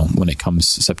 when it comes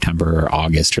September or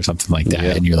August or something like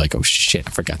that, and you're like, oh shit,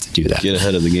 I forgot to do that. Get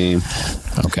ahead of the game.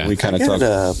 Okay. We kind of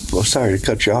talked. Sorry to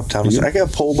cut you off, Thomas. I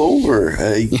got pulled over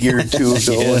a year or two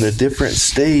ago in a different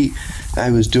state.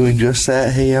 I was doing just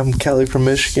that. Hey, I'm Kelly from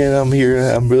Michigan. I'm here.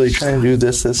 I'm really trying to do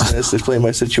this, and this, explain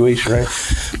my situation, right?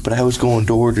 But I was going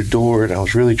door to door, and I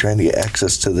was really trying to get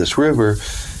access to this river.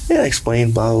 And I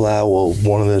explained, blah, blah, blah. Well,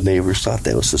 one of the neighbors thought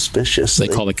that was suspicious. They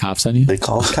called the cops on you? They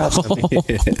called the cops on me.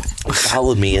 They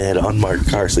followed me and had an unmarked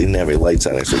car, so they didn't have any lights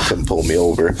on it, so they couldn't pull me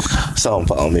over. Saw them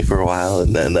follow me for a while,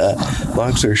 and then,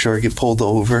 long story short, I get pulled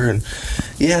over, and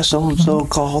so-and-so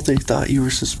called. They thought you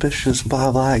were suspicious,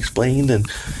 blah, blah. I explained, and,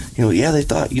 they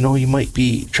thought, you might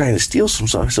be trying to steal some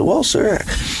stuff. I said, well, sir,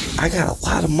 I got a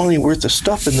lot of money worth of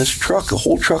stuff in this truck. The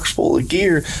whole truck's full of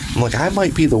gear. I'm like, I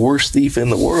might be the worst thief in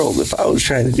the world if I was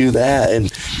trying to do that.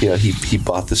 And, he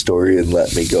bought the story and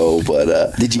let me go.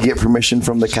 But did you get permission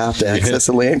from the cop to access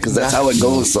the land? Because that's how it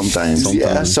goes sometimes.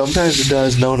 Yeah, sometimes it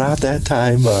does. No, not that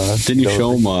time. Didn't you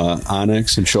show him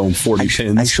Onyx and show him 40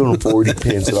 pins? I showed him 40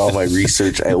 pins and all my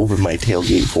research. I opened my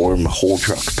tailgate for him, a whole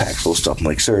truck packed full of stuff. I'm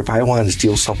like, sir, if I wanted to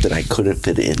steal something something I couldn't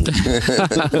fit in.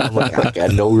 I'm like, I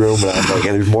got no room, and I'm like,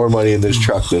 there's more money in this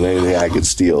truck than anything I could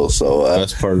steal. So the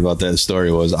best part about that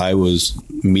story was I was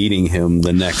meeting him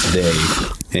the next day,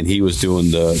 and he was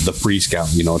doing the pre-scout,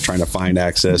 trying to find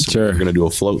access. Sure. We're going to do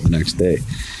a float the next day.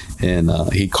 And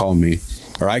he called me,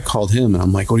 or I called him, and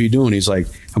I'm like, what are you doing? He's like,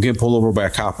 I'm getting pulled over by a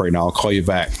cop right now. I'll call you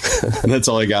back. And that's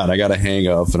all I got. I got to hang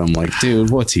up. And I'm like, dude,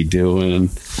 what's he doing?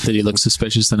 Did he look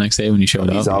suspicious the next day when you showed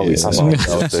up? He's always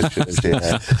suspicious.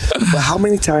 Yeah. But how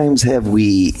many times have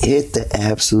we hit the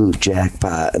absolute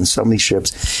jackpot on some of these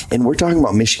trips? And we're talking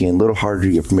about Michigan, a little harder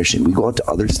to get permission. We go out to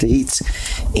other states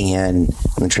and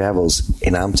when travels,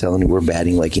 and I'm telling you, we're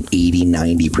batting like an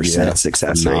 80-90%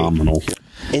 success phenomenal rate.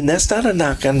 And that's not a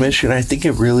knock on Michigan. I think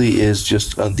it really is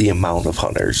just the amount of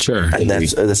hunters. Sure. And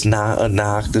that's not a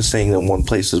knock to saying that one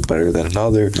place is better than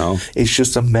another. No. It's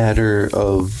just a matter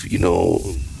of,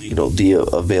 the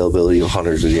availability of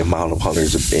hunters or the amount of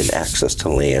hunters and access to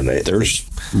land. There's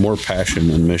more passion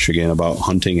in Michigan about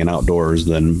hunting and outdoors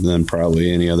than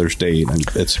probably any other state. And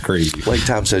it's crazy. Like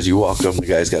Tom says, you walk up, the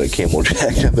guy's got a camo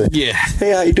jacket. But, yeah.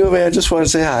 Hey, how you doing, man? I just want to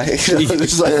say hi.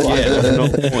 It's like, There's no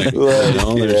point. We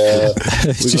go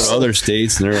to other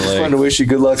states and they're like, trying to wish you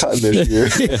good luck hunting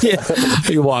this year.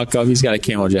 You walk up, he's got a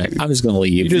camo jacket. I'm just going to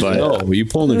leave. You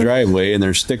pull in the driveway and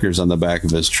there's stickers on the back of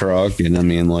his truck, and I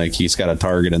mean, like, he's got a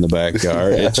target in the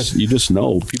backyard. You just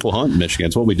know people hunt in Michigan.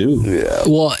 It's what we do. Yeah.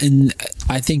 Well, and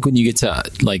I think when you get to,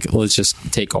 like, let's just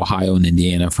take Ohio and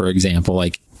Indiana, for example,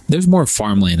 like, there's more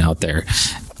farmland out there.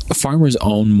 Farmers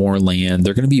own more land.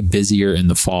 They're going to be busier in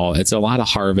the fall. It's a lot of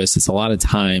harvest. It's a lot of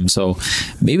time. So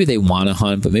maybe they want to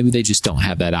hunt, but maybe they just don't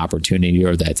have that opportunity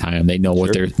or that time. They know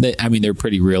what they're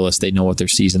pretty realist. They know what their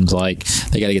season's like.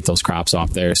 They got to get those crops off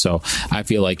there. So I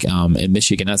feel like in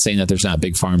Michigan, not saying that there's not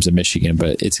big farms in Michigan,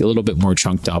 but it's a little bit more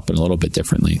chunked up and a little bit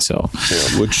differently. So,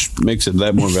 which makes it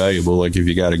that more valuable. Like if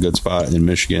you got a good spot in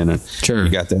Michigan and sure,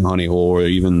 you got that honey hole or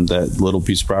even that little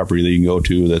piece of property that you can go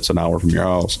to that's an hour from your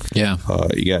house. Yeah.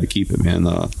 You got to keep it, man.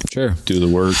 Sure. Do the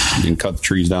work. You can cut the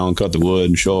trees down, cut the wood,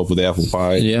 and show up with apple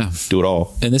pie. Yeah. Do it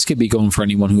all. And this could be going for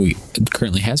anyone who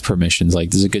currently has permissions.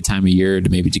 Like, this is a good time of year to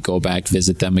maybe to go back,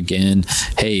 visit them again.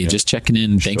 Hey, just checking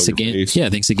in. Thanks again. Face. Yeah,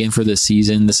 thanks again for this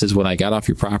season. This is what I got off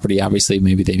your property. Obviously,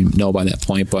 maybe they know by that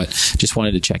point, but just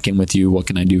wanted to check in with you. What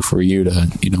can I do for you to,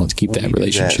 to keep that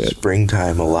relationship? That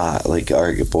springtime a lot. Like, all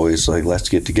right, boys, like, let's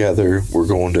get together. We're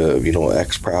going to,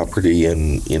 X property,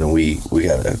 and, we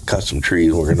got to cut some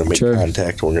trees. We're going to make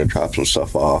contact. We're going to drop some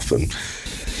stuff off. And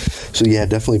so, yeah,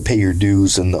 definitely pay your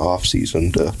dues in the off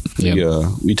season.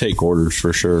 We take orders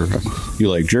for sure. You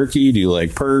like jerky? Do you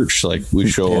like perch? Like, we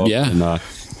show up and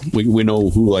we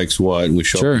know who likes what, and we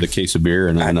show up with a case of beer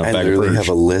and a bag of perch. I literally have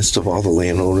a list of all the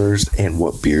landowners and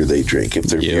what beer they drink. If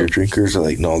they're beer drinkers, they're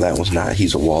like, no, that was not.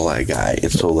 He's a walleye guy.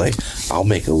 And so, like, I'll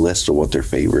make a list of what their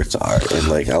favorites are, and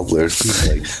like I'll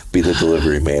literally be the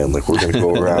delivery man. Like, we're gonna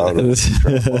go around. And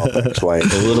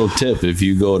a little tip: if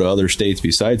you go to other states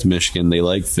besides Michigan, they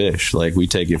like fish. Like, we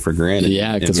take it for granted.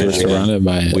 Yeah, because we're surrounded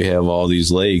by it. We have all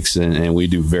these lakes, and we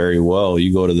do very well.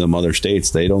 You go to them other states,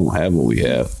 they don't have what we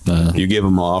have. You give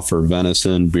them offer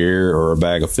venison, beer, or a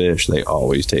bag of fish, they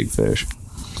always take fish.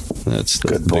 That's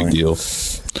the big deal.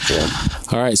 Yeah.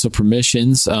 All right, so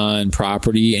permissions on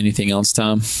property. Anything else,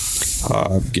 Tom?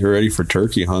 Get ready for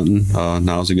turkey hunting.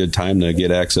 Now's a good time to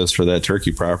get access for that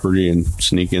turkey property and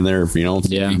sneak in there. You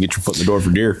can get your foot in the door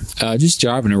for deer. Just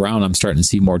driving around, I'm starting to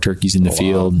see more turkeys in the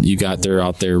field. Wow. You got they're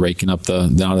out there raking up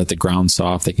now that the ground's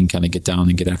soft, they can kind of get down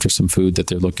and get after some food that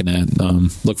they're looking at.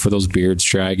 Look for those beards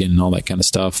dragging and all that kind of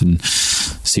stuff, and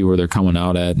see where they're coming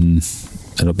out at, and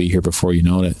it'll be here before you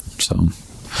know it. So.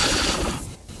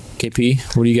 KP,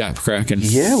 what do you got cracking?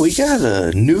 Yeah, we got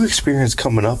a new experience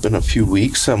coming up in a few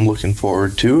weeks I'm looking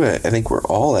forward to. I think we're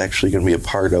all actually going to be a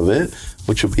part of it,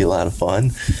 which will be a lot of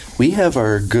fun. We have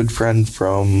our good friend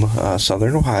from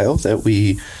Southern Ohio that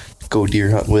we go deer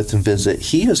hunting with and visit.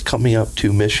 He is coming up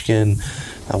to Michigan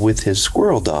with his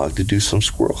squirrel dog to do some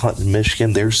squirrel hunting in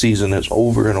Michigan. Their season is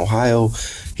over in Ohio.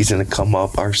 He's going to come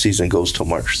up. Our season goes till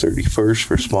March 31st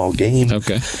for small game.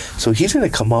 Okay. So he's going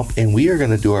to come up, and we are going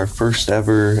to do our first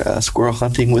ever squirrel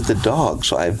hunting with a dog.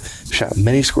 So I've shot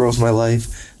many squirrels in my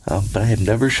life, but I have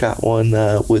never shot one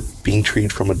with being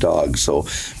treated from a dog. So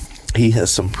he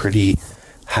has some pretty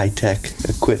high-tech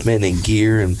equipment and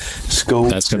gear and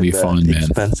scopes. That's going to be fun, man.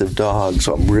 Expensive dog.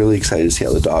 So I'm really excited to see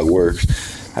how the dog works.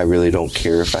 I really don't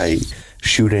care if I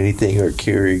shoot anything or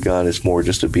carry a gun. It's more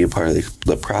just to be a part of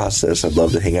the process. I'd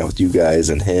love to hang out with you guys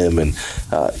and him and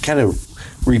kind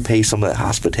of repay some of that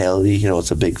hospitality. You know,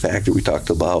 it's a big factor. We talked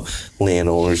about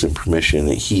landowners and permission.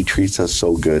 He treats us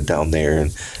so good down there,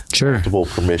 and multiple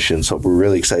permission. So we're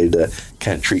really excited to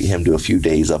kind of treat him to a few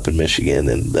days up in Michigan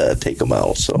and take him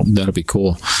out. So that'll be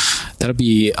cool. That'll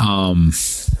be,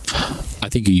 I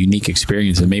think, a unique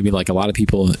experience, and maybe like a lot of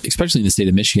people, especially in the state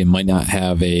of Michigan, might not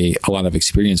have a lot of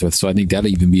experience with. So I think that'll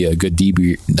even be a good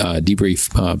debrief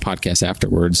podcast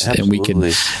afterwards. Absolutely. And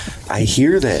we can. I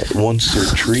hear that once they're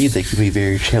treed, they can be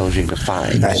very challenging to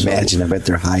find. I imagine. I bet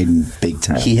they're hiding big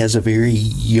time. He has a very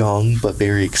young but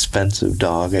very expensive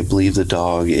dog. I believe the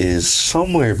dog is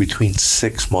somewhere between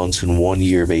 6 months and 1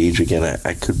 year of age. Again,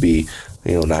 I could be,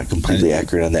 not completely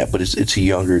accurate on that, but it's a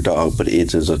younger dog, but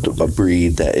it is a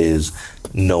breed that is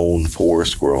known for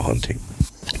squirrel hunting.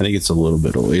 I think it's a little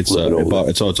bit old. It's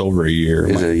over a year.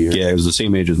 Is it a year? Yeah, it was the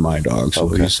same age as my dog, so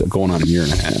he's going on a year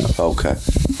and a half. Okay,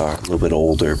 a little bit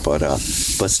older, but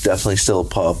it's definitely still a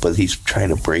pup. But he's trying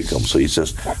to break them, so he's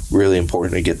just really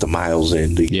important to get the miles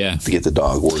in to get the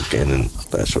dog working and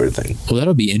that sort of thing. Well,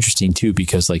 that'll be interesting too,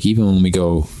 because like even when we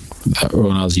go.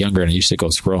 When I was younger and I used to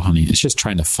go squirrel hunting, it's just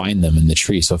trying to find them in the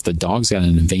tree. So if the dog's got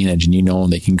an advantage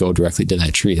and they can go directly to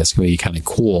that tree, that's going to be kind of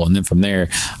cool. And then from there,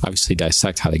 obviously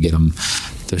dissect how to get them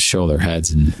to show their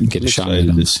heads and get a shot at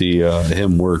them. To see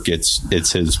him work,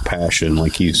 it's his passion.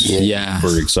 Like he's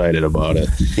super excited about it.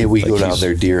 Yeah, we go down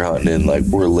there deer hunting and like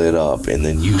we're lit up, and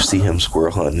then you see him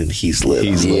squirrel hunting and he's lit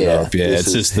up. Yeah,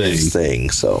 it's his thing.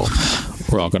 So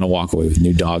we're all going to walk away with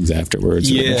new dogs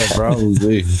afterwards. Yeah,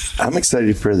 probably. I'm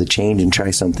excited for the change and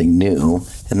try something new,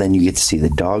 and then you get to see the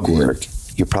dog work.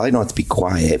 You probably don't have to be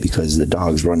quiet because the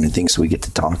dog's running things, so we get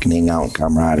to talk and hang out and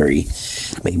camaraderie.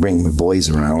 Maybe bring my boys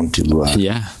around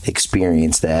to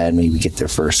experience that, maybe get their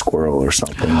first squirrel or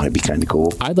something. That'd be kind of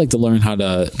cool. I'd like to learn how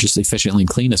to just efficiently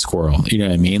clean a squirrel. You know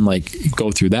what I mean? Like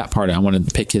go through that part. I want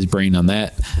to pick his brain on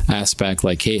that aspect.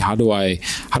 Like, hey, how do I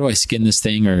skin this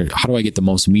thing, or how do I get the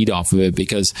most meat off of it?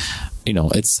 Because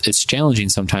it's challenging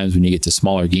sometimes when you get to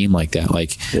smaller game like that.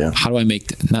 Like, how do I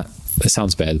make it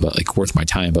sounds bad, but like worth my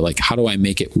time, but like how do I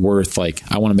make it worth, like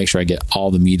I want to make sure I get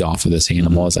all the meat off of this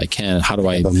animal as I can. How do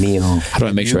I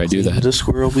make sure I do that? A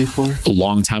squirrel before? A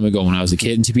long time ago when I was a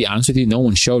kid, and to be honest with you, no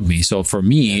one showed me. So for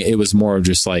me, it was more of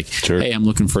just like, hey, I'm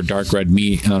looking for dark red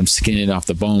meat and I'm skinning it off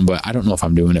the bone, but I don't know if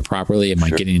I'm doing it properly. Am I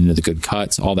getting into the good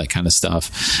cuts? All that kind of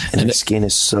stuff. And the skin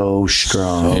is so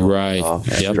strong. Right.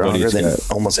 Stronger than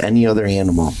almost any other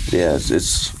animal. Yeah,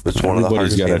 it's one of the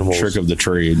hardest animals. A trick of the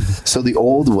trade. So the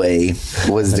old way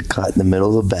was to cut in the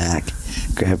middle of the back,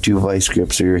 grab two vice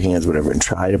grips or your hands, whatever, and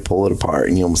try to pull it apart.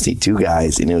 And you almost need two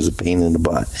guys, and it was a pain in the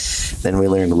butt. Then we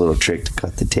learned a little trick to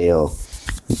cut the tail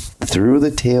through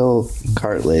the tail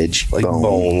cartilage, like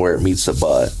bone where it meets the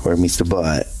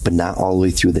butt, but not all the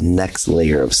way through the next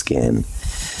layer of skin.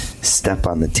 Step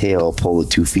on the tail, pull the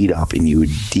 2 feet up, and you would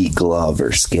deglove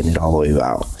or skin it all the way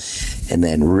out. And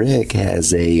then Rick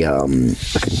has a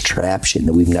contraption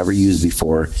that we've never used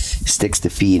before. Sticks the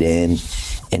feet in,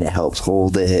 and it helps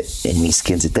hold it, and he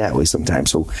skins it that way sometimes.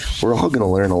 So we're all going to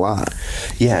learn a lot.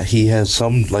 Yeah, he has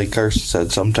some, like Carson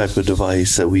said, some type of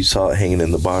device that we saw hanging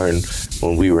in the barn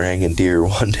when we were hanging deer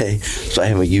one day. So I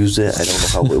haven't used it. I don't know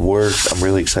how it works. I'm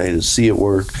really excited to see it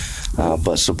work.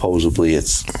 But supposedly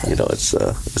it's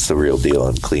the real deal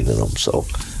on cleaning them. So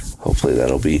hopefully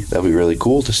that'll be really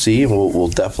cool to see, and we'll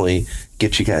definitely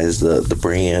get you guys the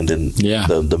brand and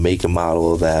the make and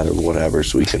model of that or whatever,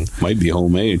 so we can. Might be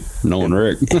homemade, knowing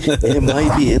Rick. It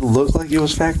might be. It looked like it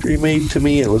was factory made to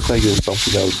me. It looked like it was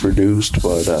something that was produced,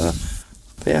 but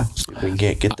see if we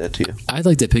can get that to you. I'd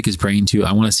like to pick his brain too.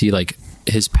 I want to see like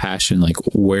his passion, like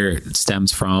where it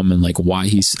stems from, and like why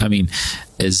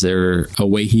is there a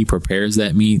way he prepares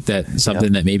that meat, that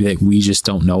something that maybe like we just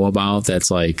don't know about, that's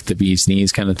like the bee's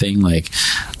knees kind of thing? Like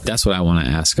that's what I want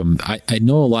to ask him. I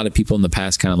know a lot of people in the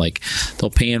past kind of like they'll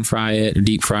pan fry it or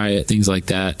deep fry it, things like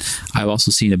that. I've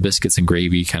also seen a biscuits and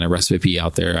gravy kind of recipe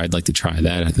out there. I'd like to try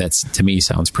that. That's, to me,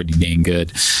 sounds pretty dang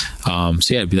good.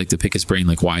 I'd be like to pick his brain,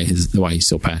 like why he's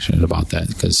so passionate about that,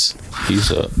 because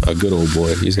he's a good old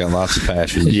boy. He's got lots of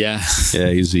passion. Yeah,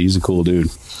 he's a cool dude.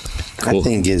 Cool. I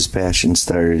think his passion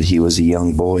started, he was a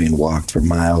young boy and walked for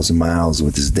miles and miles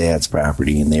with his dad's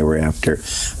property, and they were after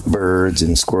birds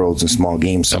and squirrels and small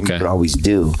game, something you could always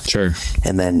do. Sure.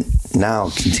 And then now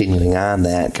continuing on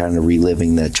that, kind of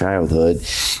reliving that childhood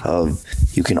of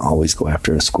you can always go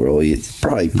after a squirrel. It's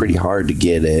probably pretty hard to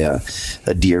get a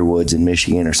deer woods in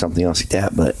Michigan or something else like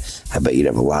that, but I bet you'd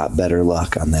have a lot better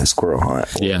luck on that squirrel hunt.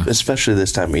 Yeah. Especially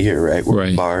this time of year, right? We're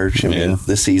in March. I mean,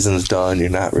 the season's done. You're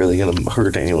not really going to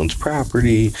hurt anyone's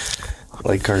property.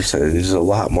 like Carson said, it's a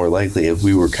lot more likely if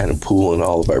we were kind of pooling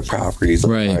all of our properties.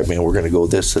 Like, Right. All right, man, we're going to go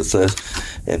this.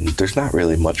 And there's not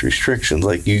really much restrictions.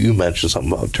 Like you mentioned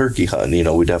something about turkey hunting. You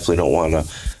know, we definitely don't want to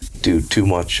do too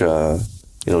much,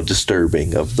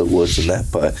 disturbing of the woods and that.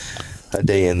 But a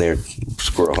day in there,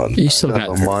 squirrel hunting. You still got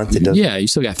A month. It doesn't. Yeah, you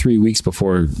still got 3 weeks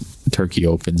before turkey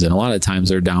opens, and a lot of times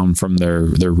they're down from their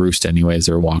roost anyways.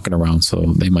 They're walking around, so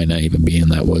they might not even be in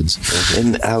that woods.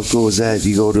 And how cool is that? If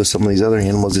you go to some of these other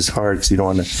animals, it's hard because you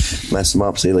don't want to mess them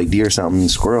up. Say like deer or something,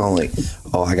 squirrel, like,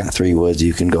 oh, I got 3 woods.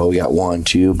 You can go. We got 1,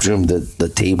 2. Boom,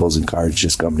 the tables and cards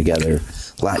just come together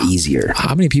a lot easier.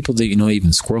 How many people do you know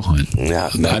even squirrel hunt? Yeah,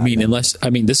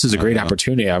 This is a great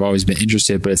opportunity. I've always been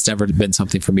interested, but it's never been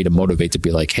something for me to motivate to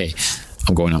be like, hey,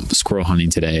 I'm going out squirrel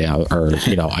hunting today, or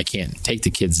I can't take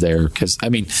the kids there because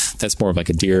that's more of like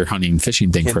a deer hunting,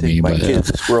 fishing thing for me. My But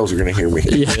kids, the squirrels are going to hear me.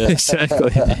 yeah,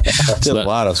 exactly. I did a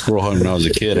lot of squirrel hunting when I was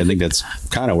a kid. I think that's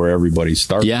kind of where everybody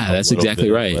started. Yeah, that's exactly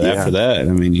right. But after that,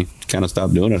 you kind of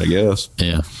stopped doing it, I guess.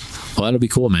 Yeah. Well, that'll be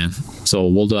cool, man. So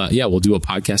we'll do a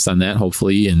podcast on that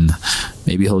hopefully, and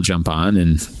maybe he'll jump on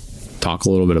and talk a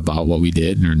little bit about what we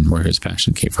did and where his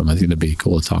passion came from. I think that'd be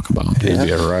cool to talk about. It'd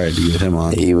be a ride to get him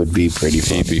on. He would be pretty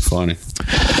funny. He'd be funny.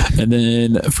 And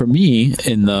then for me,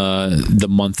 in the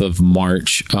month of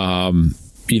March, I'm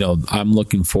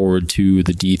looking forward to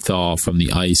the de-thaw from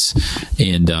the ice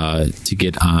and to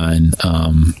get on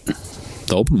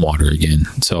the open water again.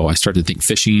 So I start to think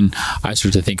fishing. I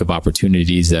start to think of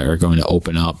opportunities that are going to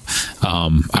open up.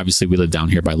 Obviously, we live down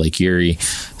here by Lake Erie,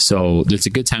 so it's a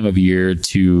good time of year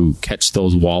to catch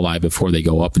those walleye before they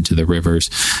go up into the rivers.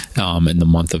 In the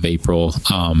month of April,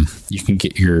 you can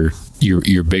get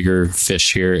your bigger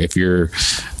fish here. If you're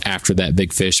after that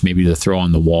big fish, maybe to throw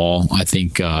on the wall. I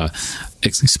think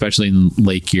especially in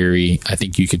Lake Erie, I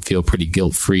think you could feel pretty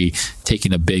guilt-free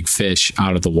taking a big fish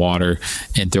out of the water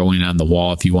and throwing it on the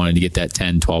wall if you wanted to get that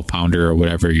 10, 12 pounder or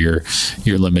whatever your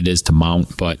limit is to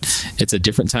mount. But it's a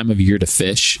different time of year to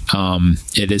fish.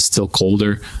 It is still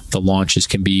colder. The launches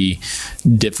can be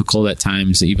difficult at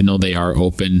times, even though they are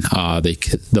open.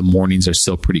 The mornings are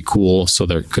still pretty cool, so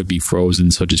there could be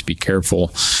frozen. So just be careful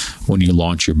when you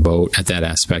launch your boat at that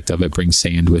aspect of it. Bring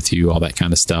sand with you, all that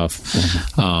kind of stuff.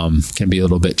 Can be a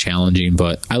little bit challenging,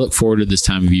 but I look forward to this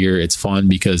time of year. It's fun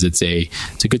because it's a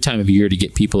good time of year to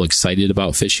get people excited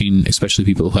about fishing, especially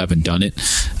people who haven't done it.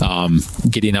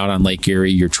 Getting out on Lake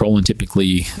Erie, you're trolling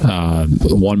typically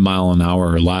 1 mile an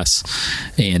hour or less,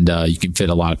 and you can fit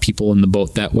a lot of people in the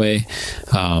boat that way.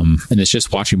 And it's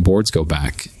just watching boards go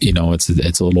back.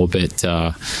 It's a little bit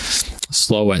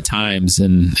slow at times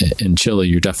and chilly.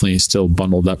 You're definitely still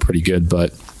bundled up pretty good,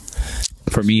 but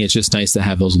for me, it's just nice to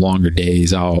have those longer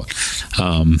days out.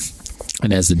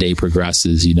 And as the day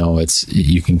progresses,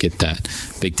 you can get that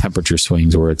big temperature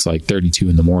swings where it's like 32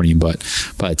 in the morning, but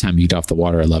by the time you get off the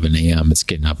water at 11 a.m., it's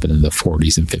getting up into the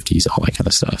 40s and 50s, all that kind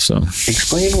of stuff. So,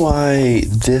 explain why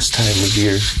this time of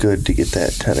year is good to get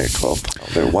that 10 or 12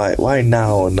 pounder. Why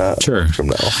now and not from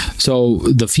now? So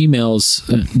the females,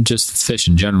 just fish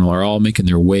in general, are all making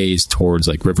their ways towards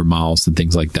like river mouths and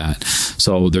things like that.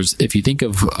 So if you think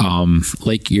of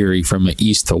Lake Erie from an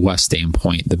east to west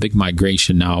standpoint, the big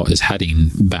migration now is heading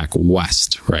back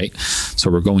west, right? So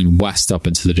we're going west up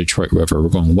into the Detroit River. We're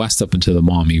going west up into the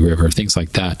Maumee River, things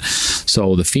like that.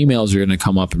 So the females are going to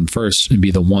come up and first and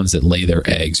be the ones that lay their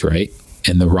eggs, right?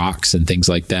 And the rocks and things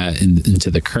like that into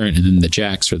the current, and then the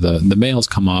jacks or the males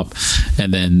come up,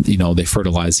 and then they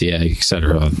fertilize the egg,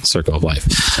 etc. Circle of life.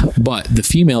 But the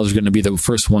females are going to be the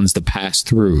first ones to pass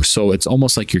through, so it's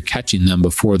almost like you're catching them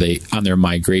before they on their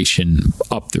migration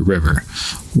up the river.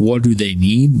 What do they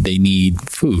need? They need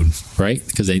food, right?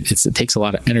 Because it takes a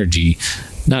lot of energy.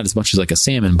 Not as much as like a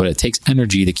salmon, but it takes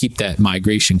energy to keep that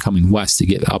migration coming west to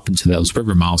get up into those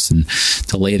river mouths and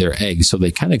to lay their eggs. So they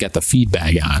kind of got the feed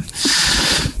bag on.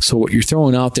 So what you're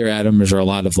throwing out there, Adam, is a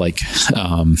lot of like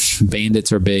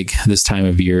bandits are big this time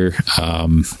of year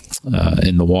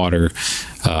in the water,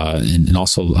 and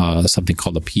also something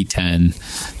called a P10,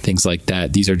 things like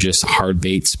that. These are just hard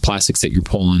baits, plastics that you're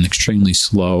pulling extremely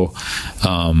slow.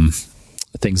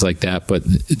 Things like that. But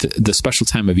the special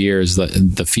time of year is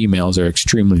the females are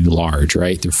extremely large,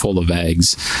 right? They're full of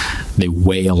eggs. They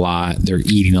weigh a lot. They're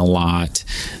eating a lot.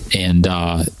 And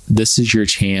this is your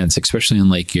chance, especially in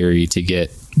Lake Erie, to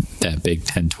get that big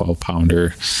 10, 12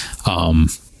 pounder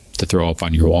to throw up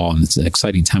on your wall. And it's an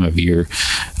exciting time of year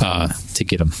to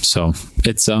get them. So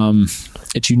it's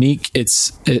unique.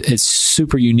 It's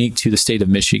super unique to the state of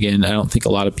Michigan. I don't think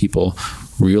a lot of people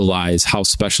realize how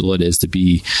special it is to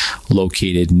be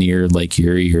located near Lake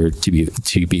Erie or to be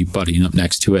buddying up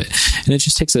next to it. And it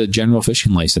just takes a general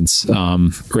fishing license.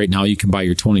 Right now you can buy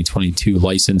your 2022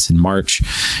 license in March,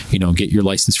 get your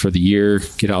license for the year,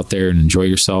 get out there and enjoy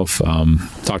yourself.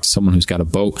 Talk to someone who's got a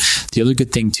boat. The other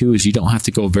good thing too is you don't have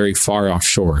to go very far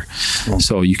offshore.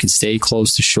 So you can stay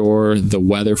close to shore. The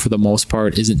weather for the most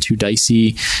part isn't too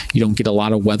dicey. You don't get a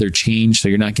lot of weather change, so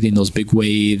you're not getting those big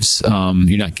waves.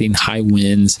 You're not getting high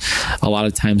winds. A lot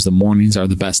of times the mornings are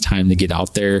the best time to get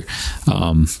out there.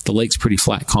 The lake's pretty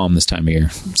flat calm this time of year.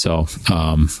 So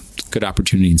good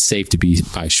opportunity and safe to be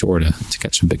by shore to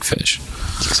catch some big fish.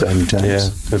 Exciting times. Yeah,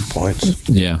 good points.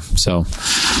 Yeah. So,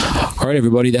 all right,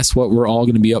 everybody, that's what we're all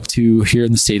going to be up to here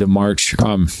in the state of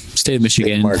state of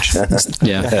Michigan. March.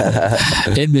 Yeah,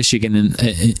 in Michigan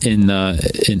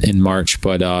in March.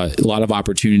 But a lot of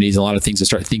opportunities, a lot of things to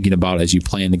start thinking about as you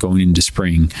plan to going into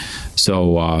spring.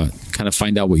 So, kind of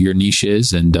find out what your niche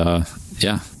is, and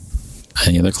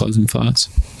any other closing thoughts?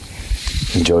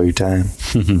 Enjoy your time.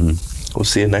 We'll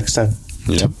see you next time.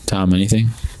 Yep. Tom,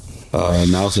 anything?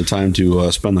 Now's the time to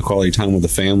spend the quality time with the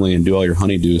family and do all your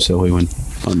honeydews. So when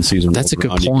hunting season That's a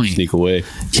good around, point. You can sneak away.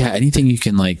 Yeah, anything you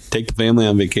can take the family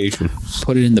on vacation.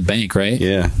 Put it in the bank, right?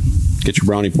 Yeah. Get your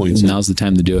brownie points. Now's the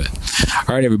time to do it.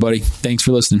 All right, everybody. Thanks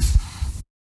for listening.